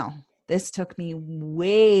that now. This took me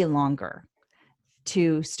way longer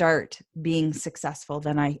to start being successful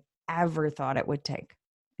than I ever thought it would take.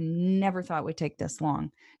 Never thought it would take this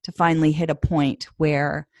long to finally hit a point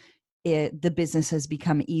where the business has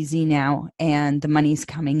become easy now, and the money's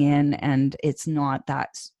coming in, and it's not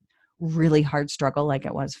that really hard struggle like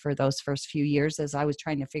it was for those first few years as I was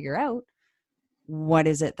trying to figure out, what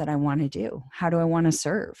is it that I want to do? How do I want to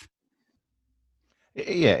serve?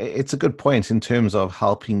 Yeah, it's a good point in terms of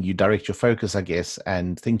helping you direct your focus, I guess,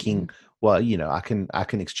 and thinking, well, I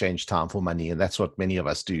can exchange time for money, and that's what many of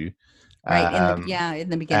us do. Right. In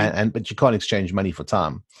the beginning. But you can't exchange money for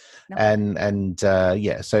time. No.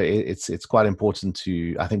 So it's quite important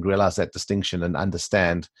to, I think, realize that distinction and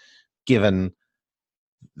understand, given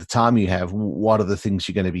the time you have, what are the things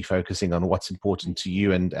you're going to be focusing on, what's important to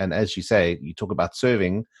you. And as you say, you talk about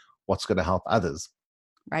serving, what's going to help others.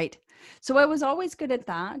 Right. So I was always good at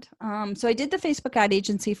that. So I did the Facebook ad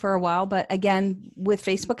agency for a while, but again, with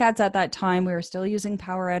Facebook ads at that time, we were still using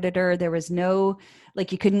Power Editor. There was no,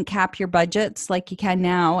 you couldn't cap your budgets like you can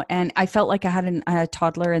now. And I felt like I had a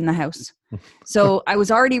toddler in the house. So I was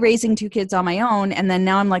already raising 2 kids on my own. And then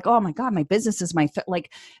now I'm like, oh my God, my business is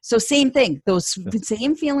so same thing. Those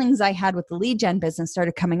same feelings I had with the lead gen business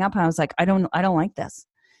started coming up. And I was like, I don't like this.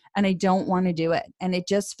 And I don't want to do it. And it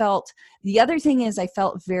just felt, the other thing is I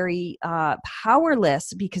felt very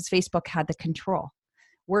powerless because Facebook had the control.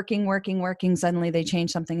 Working. Suddenly they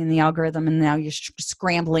changed something in the algorithm, and now you're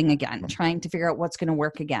scrambling again, trying to figure out what's going to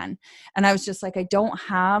work again. And I was just like, I don't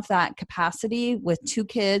have that capacity with 2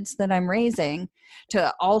 kids that I'm raising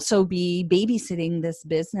to also be babysitting this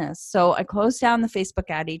business. So I closed down the Facebook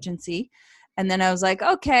ad agency. And then I was like,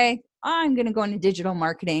 okay, I'm going to go into digital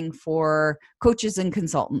marketing for coaches and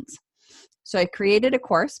consultants. So I created a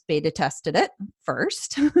course, beta tested it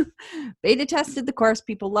first, beta tested the course.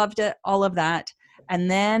 People loved it, all of that. And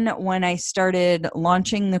then when I started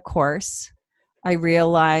launching the course, I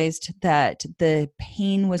realized that the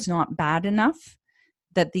pain was not bad enough,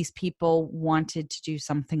 that these people wanted to do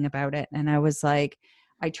something about it. And I was like,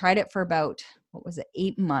 I tried it for about,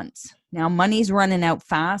 8 months. Now money's running out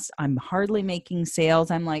fast. I'm hardly making sales.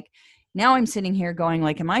 I'm like, now I'm sitting here going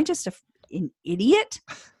like, am I just an idiot?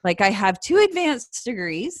 I have 2 advanced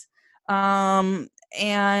degrees. And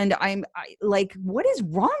I like, what is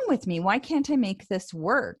wrong with me? Why can't I make this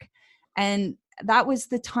work? And that was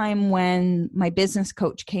the time when my business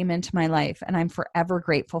coach came into my life, and I'm forever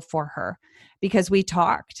grateful for her, because we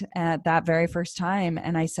talked at that very first time.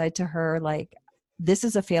 And I said to her, this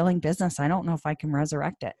is a failing business. I don't know if I can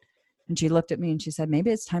resurrect it. And she looked at me and she said,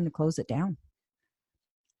 maybe it's time to close it down.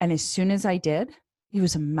 And as soon as I did, it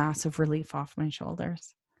was a massive relief off my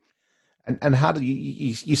shoulders. And how did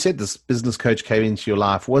you said this business coach came into your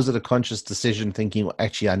life? Was it a conscious decision thinking, well,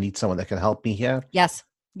 actually, I need someone that can help me here? Yes,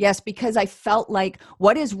 because I felt like,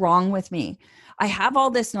 what is wrong with me? I have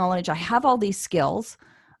all this knowledge. I have all these skills.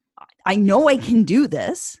 I know I can do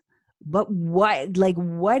this. But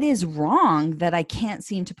what is wrong that I can't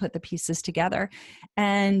seem to put the pieces together?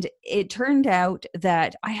 And it turned out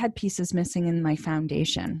that I had pieces missing in my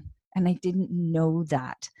foundation, and I didn't know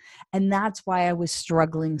that. And that's why I was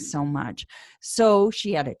struggling so much. So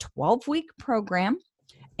she had a 12-week program,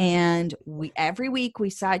 and every week we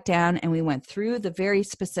sat down and we went through the very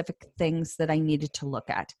specific things that I needed to look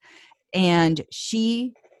at. And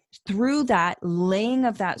she, through that laying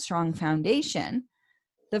of that strong foundation,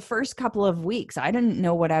 the first couple of weeks, I didn't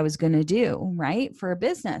know what I was going to do, right, for a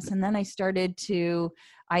business. And then I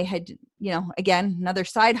had, again, another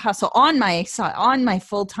side hustle on my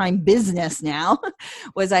full-time business now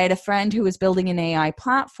was I had a friend who was building an AI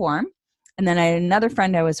platform. And then I had another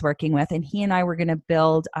friend I was working with, and he and I were going to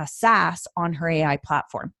build a SaaS on her AI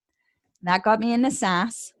platform. That got me into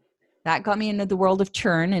SaaS. That got me into the world of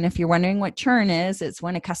churn. And if you're wondering what churn is, it's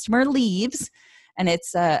when a customer leaves, and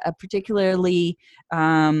it's a particularly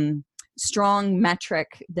strong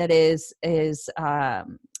metric that is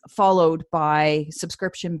followed by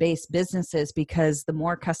subscription-based businesses, because the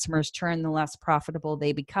more customers churn, the less profitable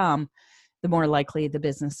they become, the more likely the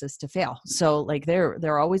business is to fail. So like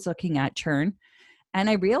they're always looking at churn. And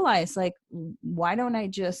I realized, like, why don't I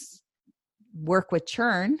just work with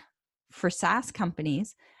churn for SaaS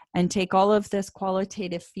companies and take all of this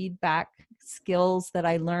qualitative feedback skills that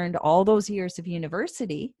I learned all those years of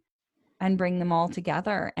university and bring them all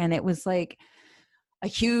together. And it was like a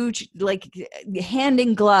huge, like, hand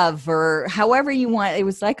in glove, or however you want. It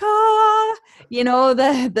was like, the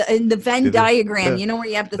Venn diagram, where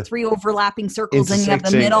you have the three overlapping circles and you have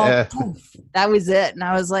the middle. Poof, that was it. And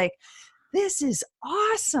I was like, this is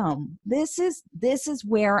awesome. This is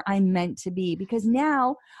where I'm meant to be, because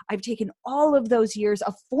now I've taken all of those years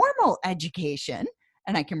of formal education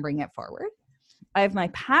and I can bring it forward. I have my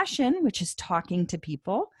passion, which is talking to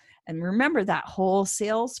people. And remember that whole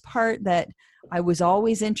sales part that I was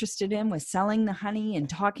always interested in, was selling the honey and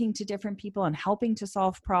talking to different people and helping to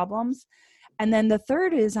solve problems. And then the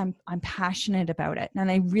third is I'm passionate about it.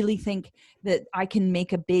 And I really think that I can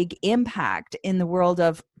make a big impact in the world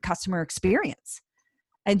of customer experience.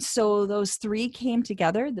 And so those three came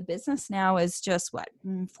together. The business now is just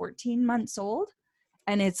 14 months old.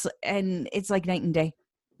 And it's like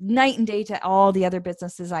night and day to all the other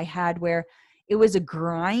businesses I had, where it was a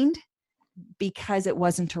grind because it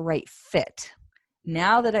wasn't a right fit.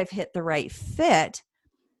 Now that I've hit the right fit,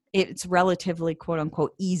 it's relatively, quote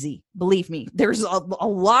unquote, easy. Believe me, there's a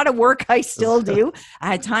lot of work I still do.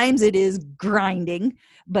 At times it is grinding,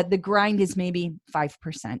 but the grind is maybe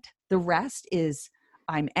 5%. The rest is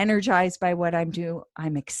I'm energized by what I'm doing.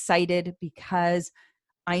 I'm excited because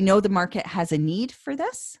I know the market has a need for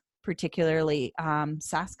this, particularly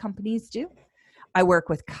SaaS companies do. I work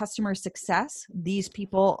with customer success. These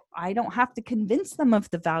people, I don't have to convince them of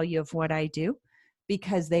the value of what I do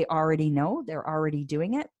because they already know, they're already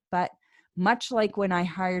doing it. But much like when I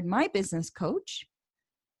hired my business coach,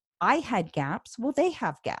 I had gaps. Well, they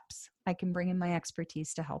have gaps. I can bring in my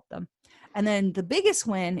expertise to help them. And then the biggest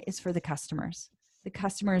win is for the customers. The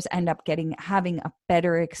customers end up having a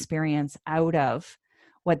better experience out of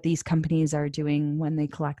what these companies are doing when they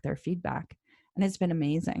collect their feedback. And it's been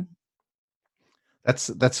amazing.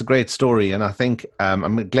 That's a great story, and I think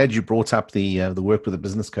I'm glad you brought up the work with a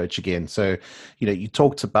business coach again. So, you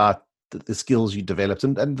talked about the skills you developed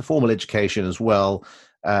and the formal education as well,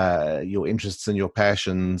 your interests and your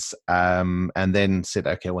passions, and then said,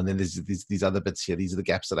 okay, well, then there's these other bits here. These are the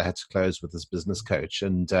gaps that I had to close with this business coach.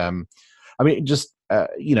 And I mean, just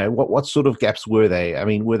what sort of gaps were they? I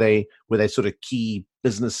mean, were they sort of key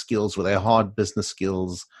business skills? Were they hard business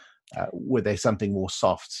skills? Were they something more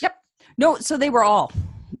soft? Yep. No, so they were all.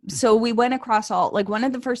 So we went across all. Like, one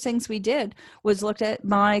of the first things we did was looked at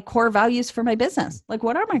my core values for my business. Like,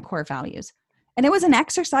 what are my core values? And it was an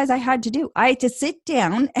exercise I had to do. I had to sit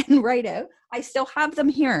down and write out. I still have them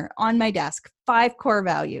here on my desk. 5 core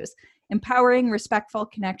values: empowering, respectful,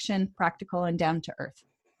 connection, practical, and down to earth.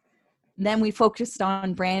 Then we focused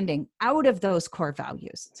on branding out of those core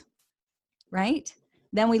values, right?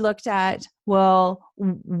 Then we looked at, well,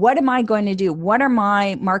 what am I going to do? What are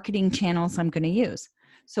my marketing channels I'm going to use?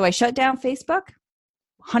 So I shut down Facebook,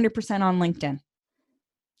 100% on LinkedIn.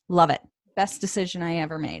 Love it. Best decision I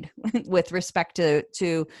ever made with respect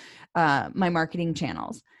to my marketing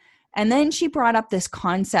channels. And then she brought up this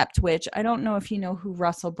concept, which I don't know if you know who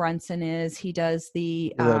Russell Brunson is. He does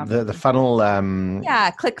the funnel.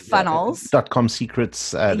 ClickFunnels. .com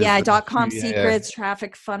secrets. .com secrets,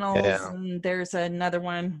 traffic funnels, and there's another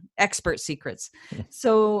one, expert secrets.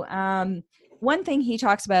 So one thing he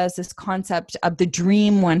talks about is this concept of the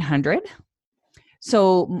Dream 100.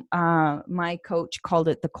 So my coach called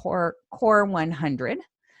it the core 100.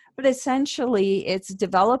 But essentially, it's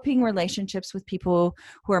developing relationships with people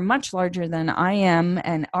who are much larger than I am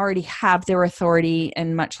and already have their authority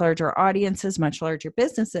and much larger audiences, much larger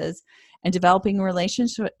businesses, and developing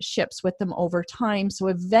relationships with them over time. So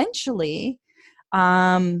eventually,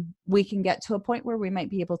 we can get to a point where we might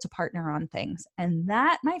be able to partner on things. And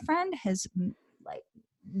that, my friend, has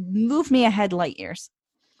moved me ahead light years.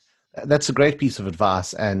 That's a great piece of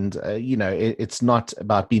advice. And, it's not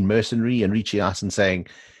about being mercenary and reaching out and saying,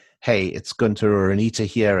 hey, it's Gunter or Anita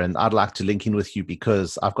here, and I'd like to link in with you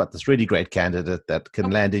because I've got this really great candidate that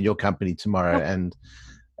can land in your company tomorrow. And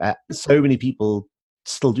so many people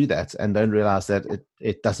still do that and don't realize that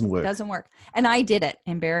it doesn't work. It doesn't work. And I did it,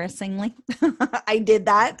 embarrassingly. I did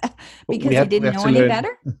that because I didn't know any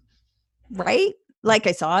better. Right? Like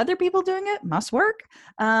I saw other people doing it, must work,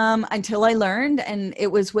 until I learned. And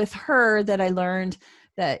it was with her that I learned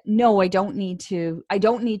that, no, I don't need to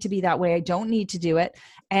be that way. I don't need to do it.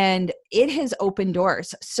 And it has opened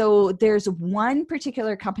doors. So there's one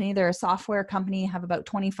particular company, they're a software company, have about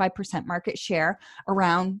 25% market share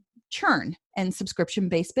around churn and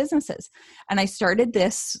subscription-based businesses. And I started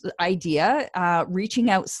this idea, reaching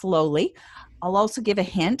out slowly. I'll also give a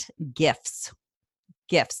hint, gifts,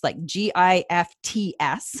 like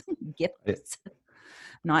GIFTS, gifts.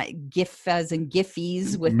 Not GIF as in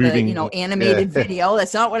Giphies with moving, the animated video.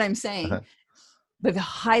 That's not what I'm saying. But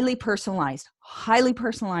highly personalized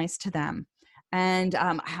to them. And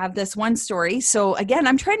I have this one story. So again,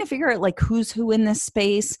 I'm trying to figure out like who's who in this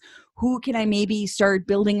space. Who can I maybe start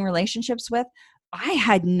building relationships with? I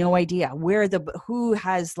had no idea who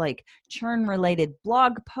has like churn related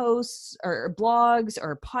blog posts or blogs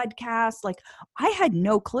or podcasts. Like I had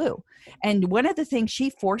no clue. And one of the things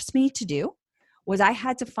she forced me to do was I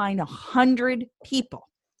had to find 100 people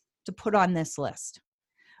to put on this list.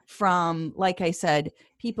 From, like I said,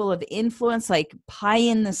 people of influence, like pie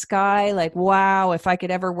in the sky, like, wow, if I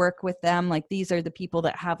could ever work with them, like these are the people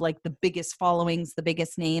that have like the biggest followings, the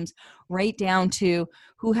biggest names, right down to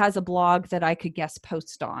who has a blog that I could guest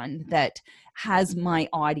post on that has my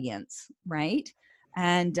audience, right?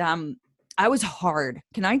 And I was hard.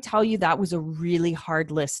 Can I tell you that was a really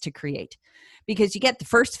hard list to create? Because you get the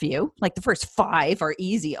first few, like the first 5 are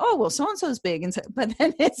easy. Oh, well, so-and-so's big. But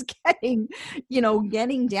then it's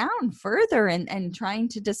getting down further and trying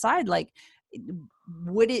to decide, like,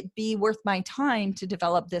 would it be worth my time to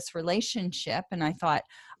develop this relationship? And I thought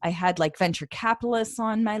I had like venture capitalists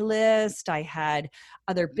on my list. I had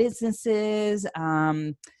other businesses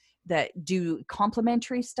that do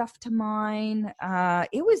complementary stuff to mine.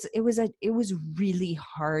 It was really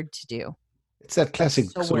hard to do. It's that classic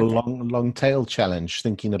sort of long tail challenge,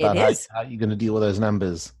 thinking about how you're going to deal with those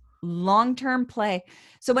numbers. Long-term play.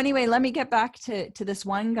 So anyway, let me get back to this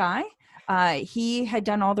one guy. He had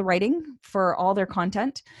done all the writing for all their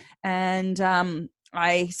content. And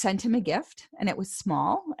I sent him a gift and it was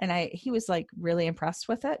small. And he was like really impressed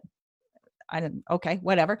with it. Okay,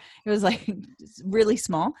 whatever. It was like really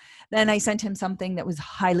small. Then I sent him something that was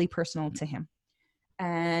highly personal to him.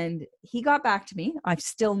 And he got back to me. I've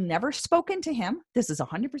still never spoken to him. This is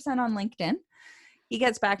 100% on LinkedIn. He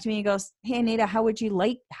gets back to me and goes, hey, Anita, how would you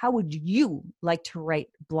like to write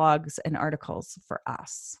blogs and articles for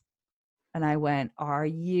us? And I went, are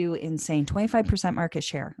you insane? 25% market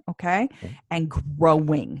share. Okay. And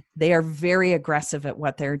growing. They are very aggressive at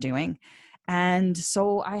what they're doing. And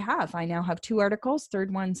so I now have 2 articles,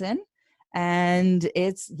 third one's in. And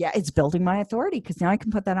it's building my authority because now I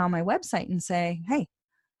can put that on my website and say, hey,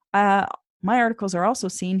 my articles are also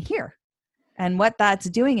seen here. And what that's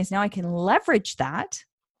doing is now I can leverage that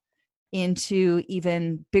into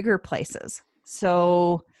even bigger places.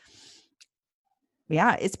 So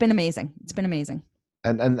yeah, it's been amazing.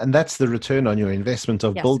 And that's the return on your investment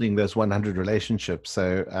of building those 100 relationships.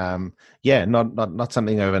 So not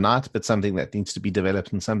something overnight, but something that needs to be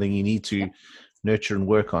developed and something you need to nurture and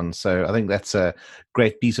work on. So I think that's a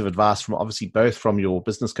great piece of advice from obviously both from your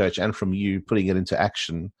business coach and from you putting it into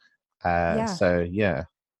action.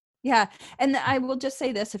 Yeah. And I will just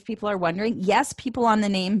say this, if people are wondering, yes, people on the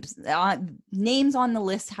names on the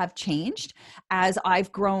list have changed as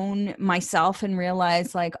I've grown myself and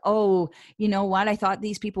realized like, oh, you know what? I thought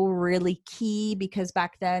these people were really key because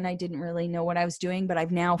back then I didn't really know what I was doing, but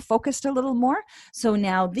I've now focused a little more. So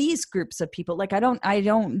now these groups of people, like I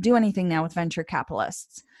don't do anything now with venture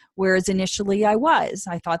capitalists. Whereas initially I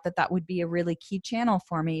thought that would be a really key channel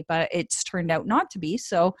for me, but it's turned out not to be.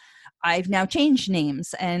 So I've now changed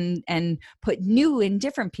names and put new and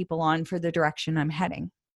different people on for the direction I'm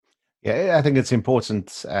heading. Yeah, I think it's important,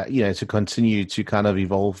 to continue to kind of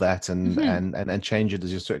evolve that and change it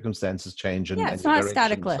as your circumstances change. It's not a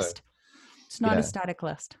static list. It's not a static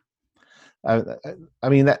list. I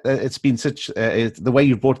mean, it's been such the way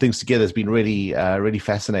you've brought things together has been really, really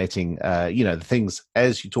fascinating. The things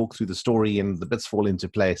as you talk through the story and the bits fall into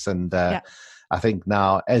place, and I think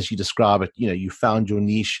now, as you describe it, you found your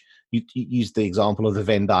niche. You used the example of the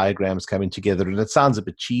Venn diagrams coming together, and it sounds a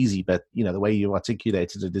bit cheesy, but the way you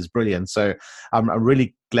articulated it is brilliant. So I'm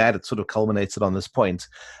really glad it sort of culminated on this point.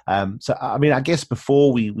 So I mean, I guess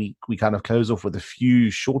before we kind of close off with a few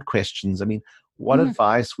short questions, I mean, what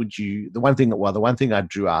advice would you? The one thing I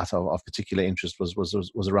drew out of particular interest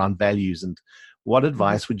was around values, and what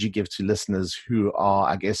advice would you give to listeners who are,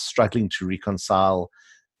 I guess, struggling to reconcile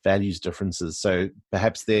values differences? So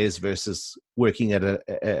perhaps theirs versus working at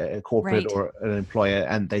a corporate or an employer,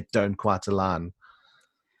 and they don't quite align.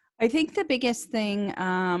 I think the biggest thing,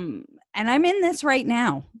 and I'm in this right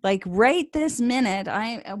now, like right this minute,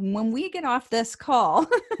 when we get off this call,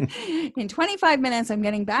 in 25 minutes, I'm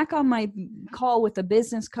getting back on my call with a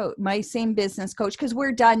business coach, my same business coach, because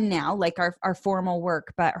we're done now, like our formal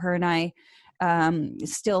work, but her and I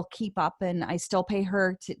still keep up, and I still pay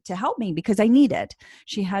her to help me because I need it.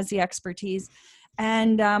 She has the expertise.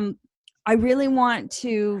 And I really want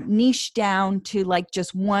to niche down to like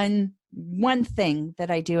just one thing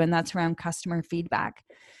that I do, and that's around customer feedback.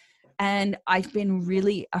 And I've been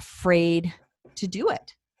really afraid to do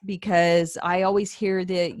it because I always hear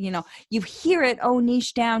you hear it, oh,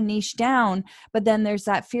 niche down. But then there's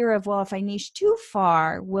that fear of, well, if I niche too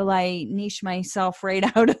far, will I niche myself right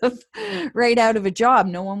out of a job?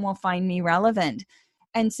 No one will find me relevant.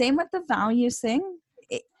 And same with the values thing.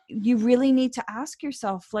 You really need to ask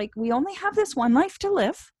yourself, like, we only have this one life to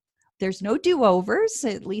live. There's no do-overs,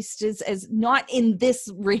 at least as not in this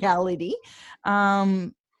reality.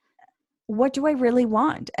 What do I really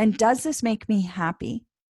want? And does this make me happy?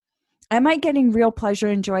 Am I getting real pleasure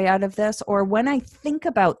and joy out of this? Or when I think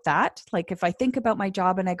about that, like if I think about my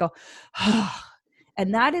job and I go, oh,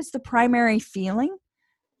 and that is the primary feeling,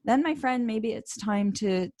 then my friend, maybe it's time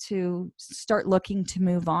to start looking to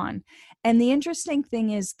move on. And the interesting thing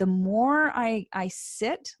is, the more I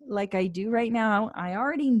sit like I do right now, I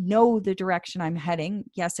already know the direction I'm heading.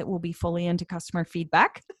 Yes, it will be fully into customer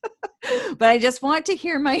feedback, but I just want to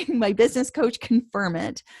hear my business coach confirm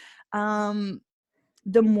it.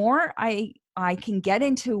 The more I can get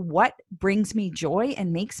into what brings me joy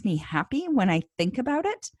and makes me happy when I think about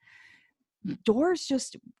it, doors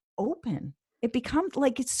just open. It becomes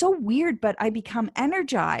like, it's so weird, but I become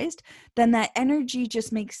energized. Then that energy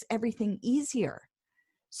just makes everything easier.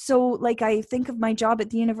 So like, I think of my job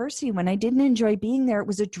at the university. When I didn't enjoy being there, it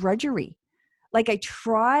was a drudgery. Like, I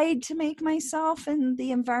tried to make myself and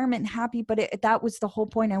the environment happy, but that was the whole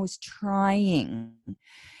point. I was trying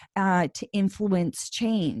to influence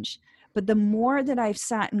change. But the more that I've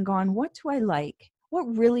sat and gone, what do I like? What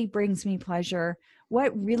really brings me pleasure?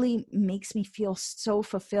 What really makes me feel so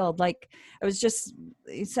fulfilled? Like, I was just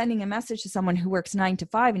sending a message to someone who works 9 to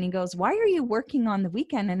 5, and he goes, why are you working on the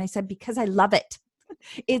weekend? And I said, because I love it.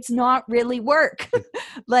 It's not really work.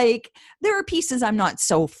 Like, there are pieces I'm not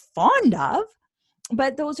so fond of,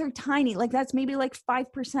 but those are tiny. Like, that's maybe like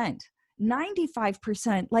 5%,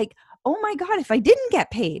 95%. Like, oh my God, if I didn't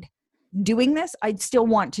get paid doing this, I'd still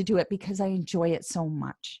want to do it because I enjoy it so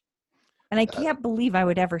much. And I can't believe I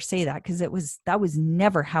would ever say that, because that was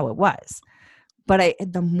never how it was. But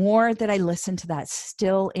the more that I listen to that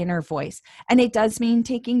still inner voice, and it does mean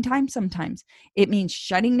taking time sometimes. It means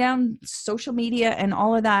shutting down social media and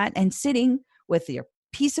all of that and sitting with your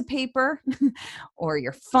piece of paper or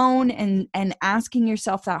your phone and asking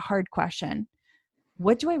yourself that hard question.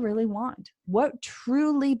 What do I really want? What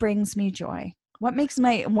truly brings me joy? What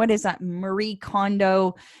is that Marie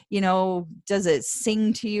Kondo, does it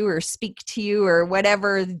sing to you or speak to you or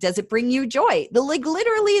whatever? Does it bring you joy?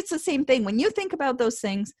 Literally, it's the same thing. When you think about those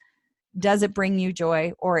things, does it bring you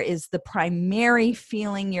joy, or is the primary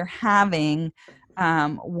feeling you're having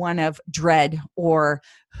one of dread or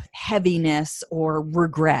heaviness or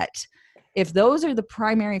regret? If those are the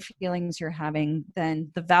primary feelings you're having, then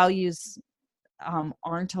the values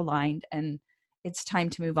aren't aligned, and it's time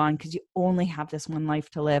to move on, because you only have this one life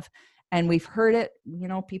to live. And we've heard it,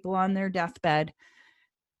 people on their deathbed.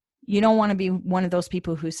 You don't want to be one of those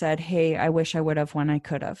people who said, hey, I wish I would have when I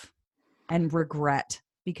could have, and regret,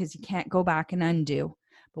 because you can't go back and undo.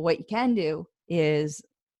 But what you can do is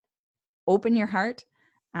open your heart,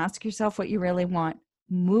 ask yourself what you really want,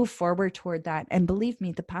 move forward toward that. And believe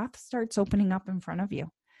me, the path starts opening up in front of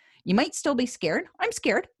you. You might still be scared. I'm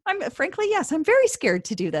scared. Yes, I'm very scared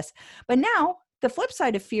to do this. But now the flip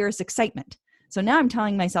side of fear is excitement. So now I'm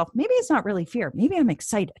telling myself, maybe it's not really fear. Maybe I'm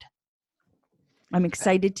excited. I'm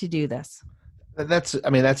excited to do this. That's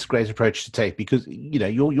a great approach to take, because,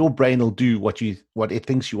 your brain will do what it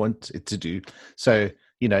thinks you want it to do. So,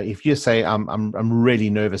 if you say, I'm really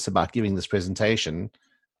nervous about giving this presentation,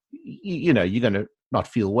 you're going to not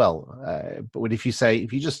feel well. But if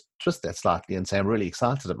you just twist that slightly and say, I'm really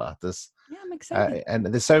excited about this. Yeah, I'm excited. And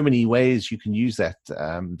there's so many ways you can use that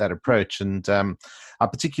approach. And I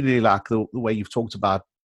particularly like the way you've talked about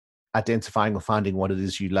identifying or finding what it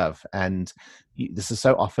is you love. And this is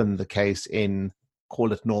so often the case in,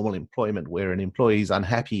 call it normal employment, where an employee is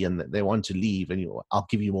unhappy and they want to leave, and I'll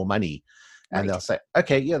give you more money. And they'll say,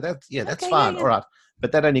 okay, that's Okay, fine. yeah. All right.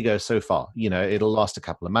 But that only goes so far. It'll last a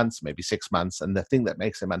couple of months, maybe 6 months. And the thing that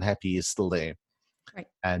makes them unhappy is still there. Right.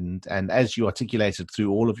 And as you articulated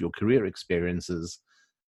through all of your career experiences,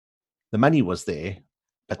 the money was there,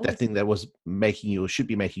 but that thing that was making you or should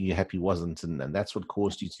be making you happy wasn't. And that's what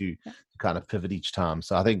caused you to kind of pivot each time.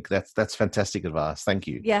 So I think that's fantastic advice. Thank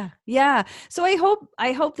you. Yeah. So I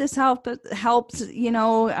hope this helps,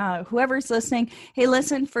 whoever's listening. Hey,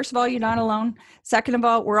 listen, first of all, you're not alone. Second of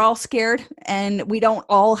all, we're all scared and we don't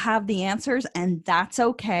all have the answers, and that's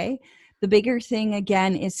okay. The bigger thing,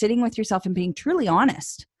 again, is sitting with yourself and being truly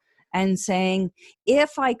honest and saying,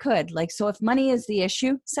 if I could, so if money is the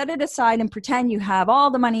issue, set it aside and pretend you have all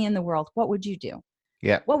the money in the world. What would you do?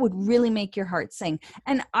 Yeah. What would really make your heart sing?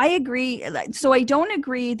 And I agree. So I don't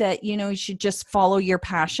agree that, you should just follow your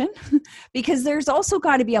passion because there's also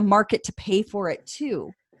got to be a market to pay for it too.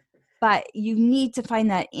 But you need to find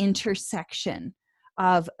that intersection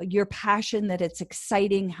of your passion, that it's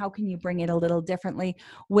exciting. How can you bring it a little differently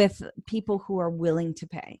with people who are willing to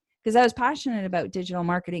pay? Because I was passionate about digital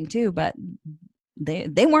marketing too, but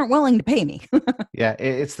they weren't willing to pay me. Yeah,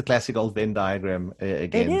 it's the classic old Venn diagram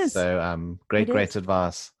again. It is. So great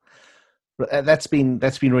advice. That's been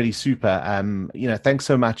really super. Thanks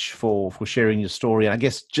so much for sharing your story. And I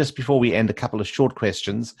guess just before we end, a couple of short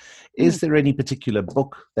questions. Is there any particular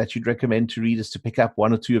book that you'd recommend to readers to pick up,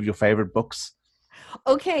 one or two of your favorite books?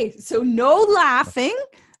 Okay, so no laughing.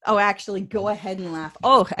 Oh, actually, go ahead and laugh.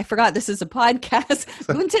 Oh, I forgot this is a podcast.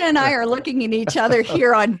 Quentin and I are looking at each other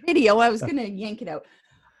here on video. I was going to yank it out.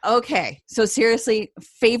 Okay, so seriously,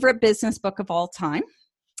 favorite business book of all time.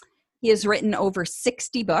 He has written over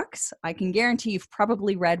 60 books. I can guarantee you've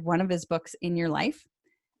probably read one of his books in your life.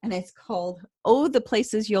 And it's called Oh, the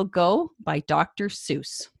Places You'll Go by Dr.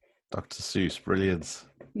 Seuss. Dr. Seuss, brilliant.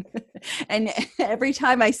 And every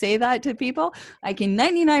time I say that to people, I can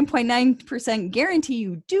 99.9% guarantee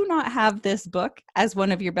you do not have this book as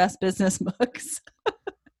one of your best business books.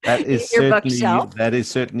 That is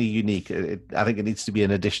certainly unique. I think it needs to be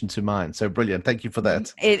an addition to mine. So brilliant. Thank you for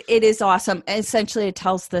that. It is awesome. Essentially, it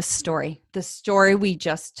tells this story. The story we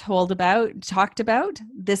just talked about.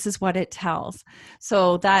 This is what it tells.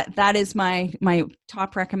 So that is my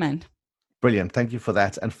top recommend. Brilliant. Thank you for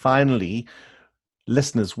that. And finally,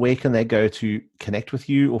 listeners, where can they go to connect with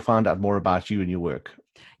you or find out more about you and your work?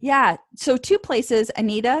 Yeah. So 2 places,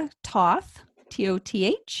 Anita Toth,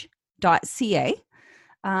 TOTH.ca.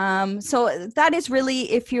 So that is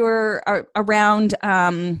really, if you're around,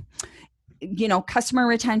 customer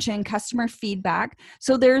retention, customer feedback.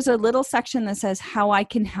 So there's a little section that says how I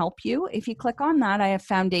can help you. If you click on that, I have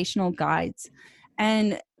foundational guides.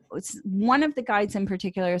 And one of the guides in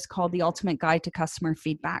particular is called The Ultimate Guide to Customer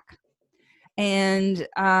Feedback. And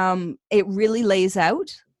it really lays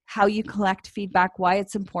out how you collect feedback, why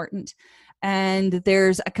it's important. And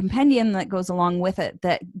there's a compendium that goes along with it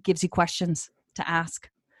that gives you questions to ask,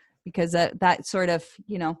 because that sort of,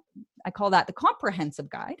 I call that the comprehensive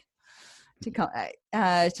guide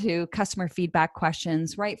to customer feedback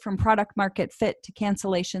questions, right from product market fit to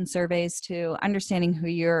cancellation surveys to understanding who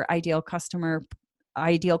your ideal customers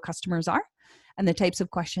are and the types of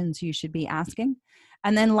questions you should be asking.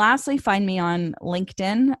 And then lastly, find me on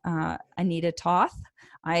LinkedIn, Anita Toth.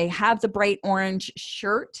 I have the bright orange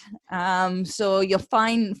shirt. So you'll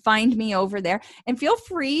find me over there, and feel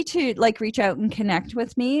free to reach out and connect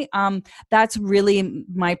with me. That's really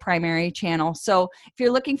my primary channel. So if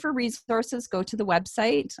you're looking for resources, go to the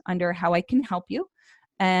website under how I can help you.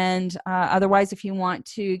 And otherwise, if you want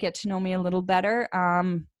to get to know me a little better,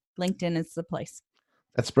 LinkedIn is the place.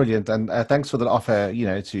 That's brilliant. And thanks for that offer,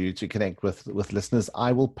 to connect with listeners.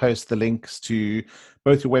 I will post the links to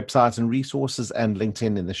both your websites and resources and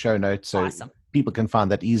LinkedIn in the show notes. So awesome. People can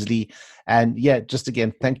find that easily. And just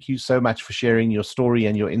again, thank you so much for sharing your story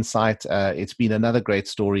and your insight. It's been another great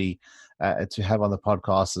story to have on the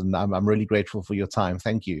podcast. And I'm really grateful for your time.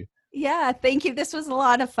 Thank you. Yeah, thank you. This was a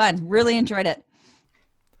lot of fun. Really enjoyed it.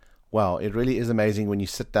 Wow, it really is amazing when you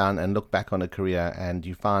sit down and look back on a career and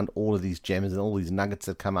you find all of these gems and all these nuggets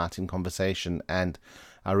that come out in conversation. And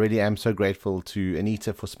I really am so grateful to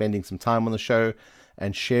Anita for spending some time on the show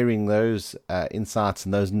and sharing those insights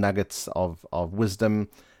and those nuggets of wisdom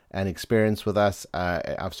and experience with us.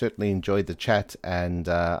 I've certainly enjoyed the chat, and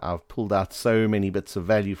I've pulled out so many bits of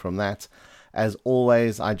value from that. As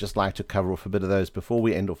always, I just like to cover off a bit of those before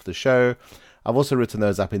we end off the show. I've also written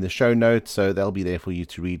those up in the show notes, so they'll be there for you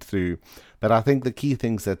to read through. But I think the key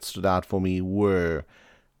things that stood out for me were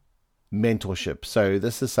mentorship. So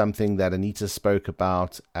this is something that Anita spoke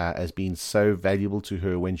about as being so valuable to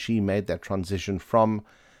her when she made that transition from,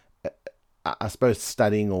 I suppose,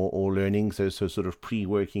 studying or learning, so sort of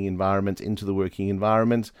pre-working environment into the working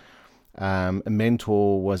environment. A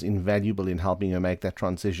mentor was invaluable in helping her make that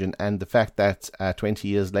transition, and the fact that 20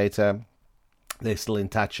 years later they're still in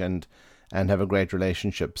touch and have a great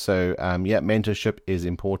relationship. So mentorship is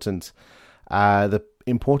important. The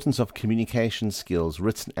importance of communication skills,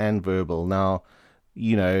 written and verbal. Now,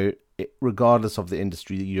 regardless of the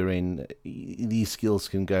industry that you're in, these skills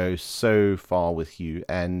can go so far with you,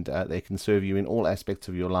 and they can serve you in all aspects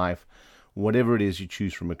of your life, whatever it is you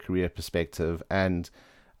choose from a career perspective. And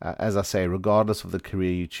as I say, regardless of the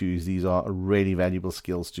career you choose, these are really valuable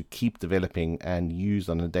skills to keep developing and use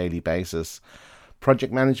on a daily basis.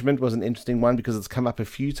 Project management was an interesting one because it's come up a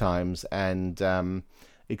few times, and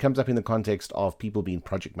it comes up in the context of people being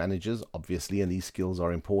project managers, obviously, and these skills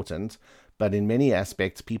are important. But in many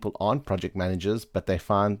aspects, people aren't project managers, but they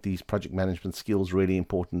find these project management skills really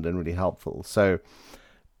important and really helpful. So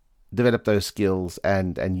develop those skills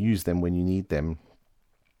and use them when you need them.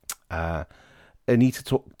 Anita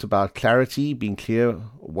talked about clarity, being clear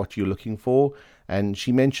what you're looking for. And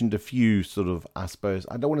she mentioned a few sort of, I suppose,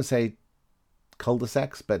 I don't want to say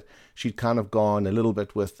cul-de-sacs, but she'd kind of gone a little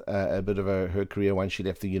bit with a bit of her career once she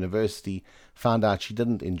left the university, found out she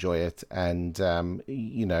didn't enjoy it, and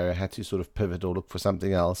had to sort of pivot or look for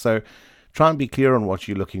something else. So try and be clear on what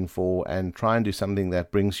you're looking for and try and do something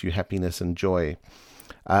that brings you happiness and joy.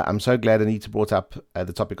 I'm so glad Anita brought up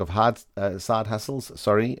the topic of side hustles.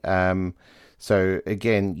 So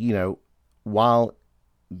again, while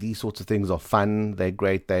these sorts of things are fun, they're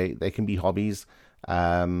great, they can be hobbies.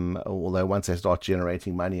 Although once they start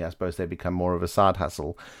generating money, I suppose they become more of a side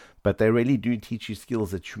hustle. But they really do teach you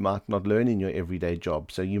skills that you might not learn in your everyday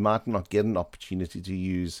job. So you might not get an opportunity to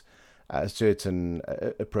use certain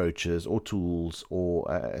approaches or tools or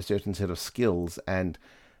a certain set of skills. And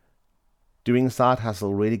doing a side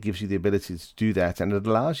hustle really gives you the ability to do that. And it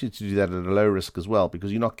allows you to do that at a low risk as well,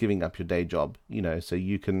 because you're not giving up your day job. So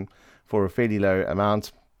you can, for a fairly low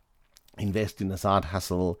amount, invest in a side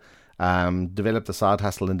hustle, develop the side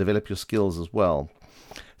hustle and develop your skills as well.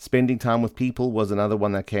 Spending time with people was another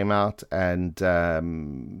one that came out, and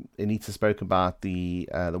Anita spoke about the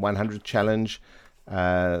 100 challenge,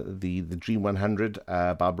 the Dream 100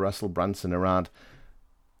 by Russell Brunson, around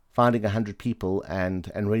finding 100 people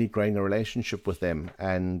and really growing a relationship with them.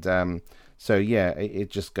 And it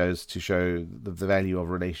just goes to show the value of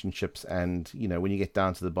relationships. And when you get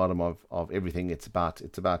down to the bottom of everything, it's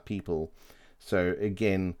about people. So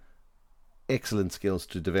again, excellent skills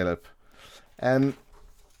to develop.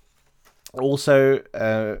 Also,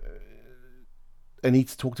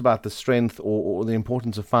 Anita talked about the strength or the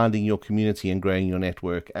importance of finding your community and growing your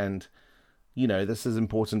network. And, this is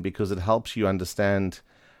important because it helps you understand,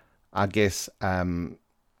 I guess,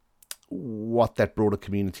 what that broader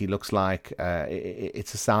community looks like.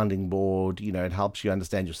 It's a sounding board. It helps you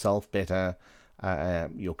understand yourself better,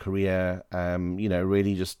 your career.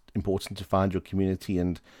 Really just important to find your community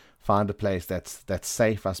and find a place that's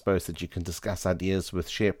safe, I suppose, that you can discuss ideas with,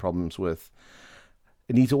 share problems with.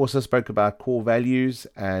 Anita also spoke about core values,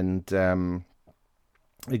 and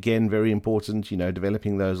again, very important.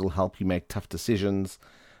 Developing those will help you make tough decisions.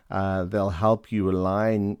 They'll help you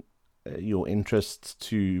align your interests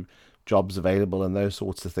to jobs available and those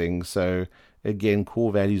sorts of things. So again,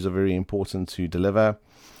 core values are very important to deliver.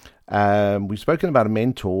 We've spoken about a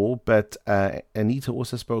mentor, but Anita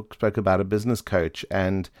also spoke about a business coach.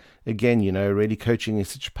 And again, really coaching is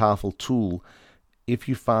such a powerful tool. If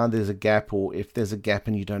you find there's a gap, or if there's a gap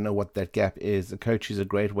and you don't know what that gap is, a coach is a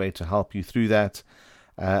great way to help you through that.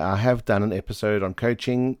 I have done an episode on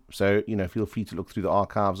coaching, so feel free to look through the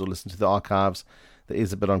archives or listen to the archives. There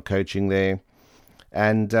is a bit on coaching there.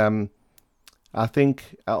 And I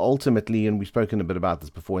think ultimately, and we've spoken a bit about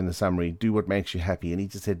this before in the summary, do what makes you happy.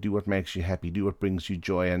 Anita said, do what makes you happy, do what brings you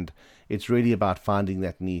joy. And it's really about finding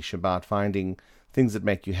that niche, about finding things that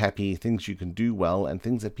make you happy, things you can do well, and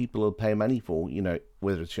things that people will pay money for,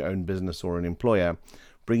 whether it's your own business or an employer.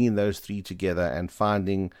 Bringing those three together and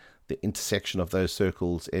finding the intersection of those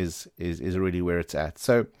circles is really where it's at.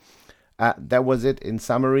 So that was it in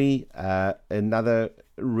summary. Another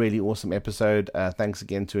really awesome episode. Thanks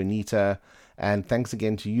again to Anita, and thanks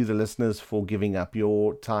again to you, the listeners, for giving up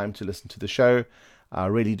your time to listen to the show. I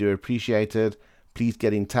really do appreciate it. Please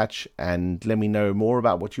get in touch and let me know more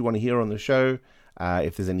about what you want to hear on the show.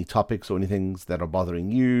 If there's any topics or anything that are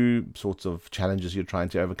bothering you, sorts of challenges you're trying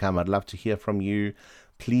to overcome, I'd love to hear from you.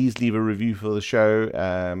 Please leave a review for the show.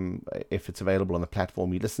 If it's available on the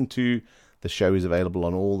platform you listen to, the show is available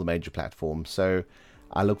on all the major platforms. So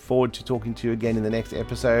I look forward to talking to you again in the next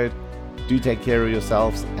episode. Do take care of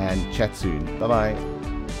yourselves and chat soon. Bye-bye.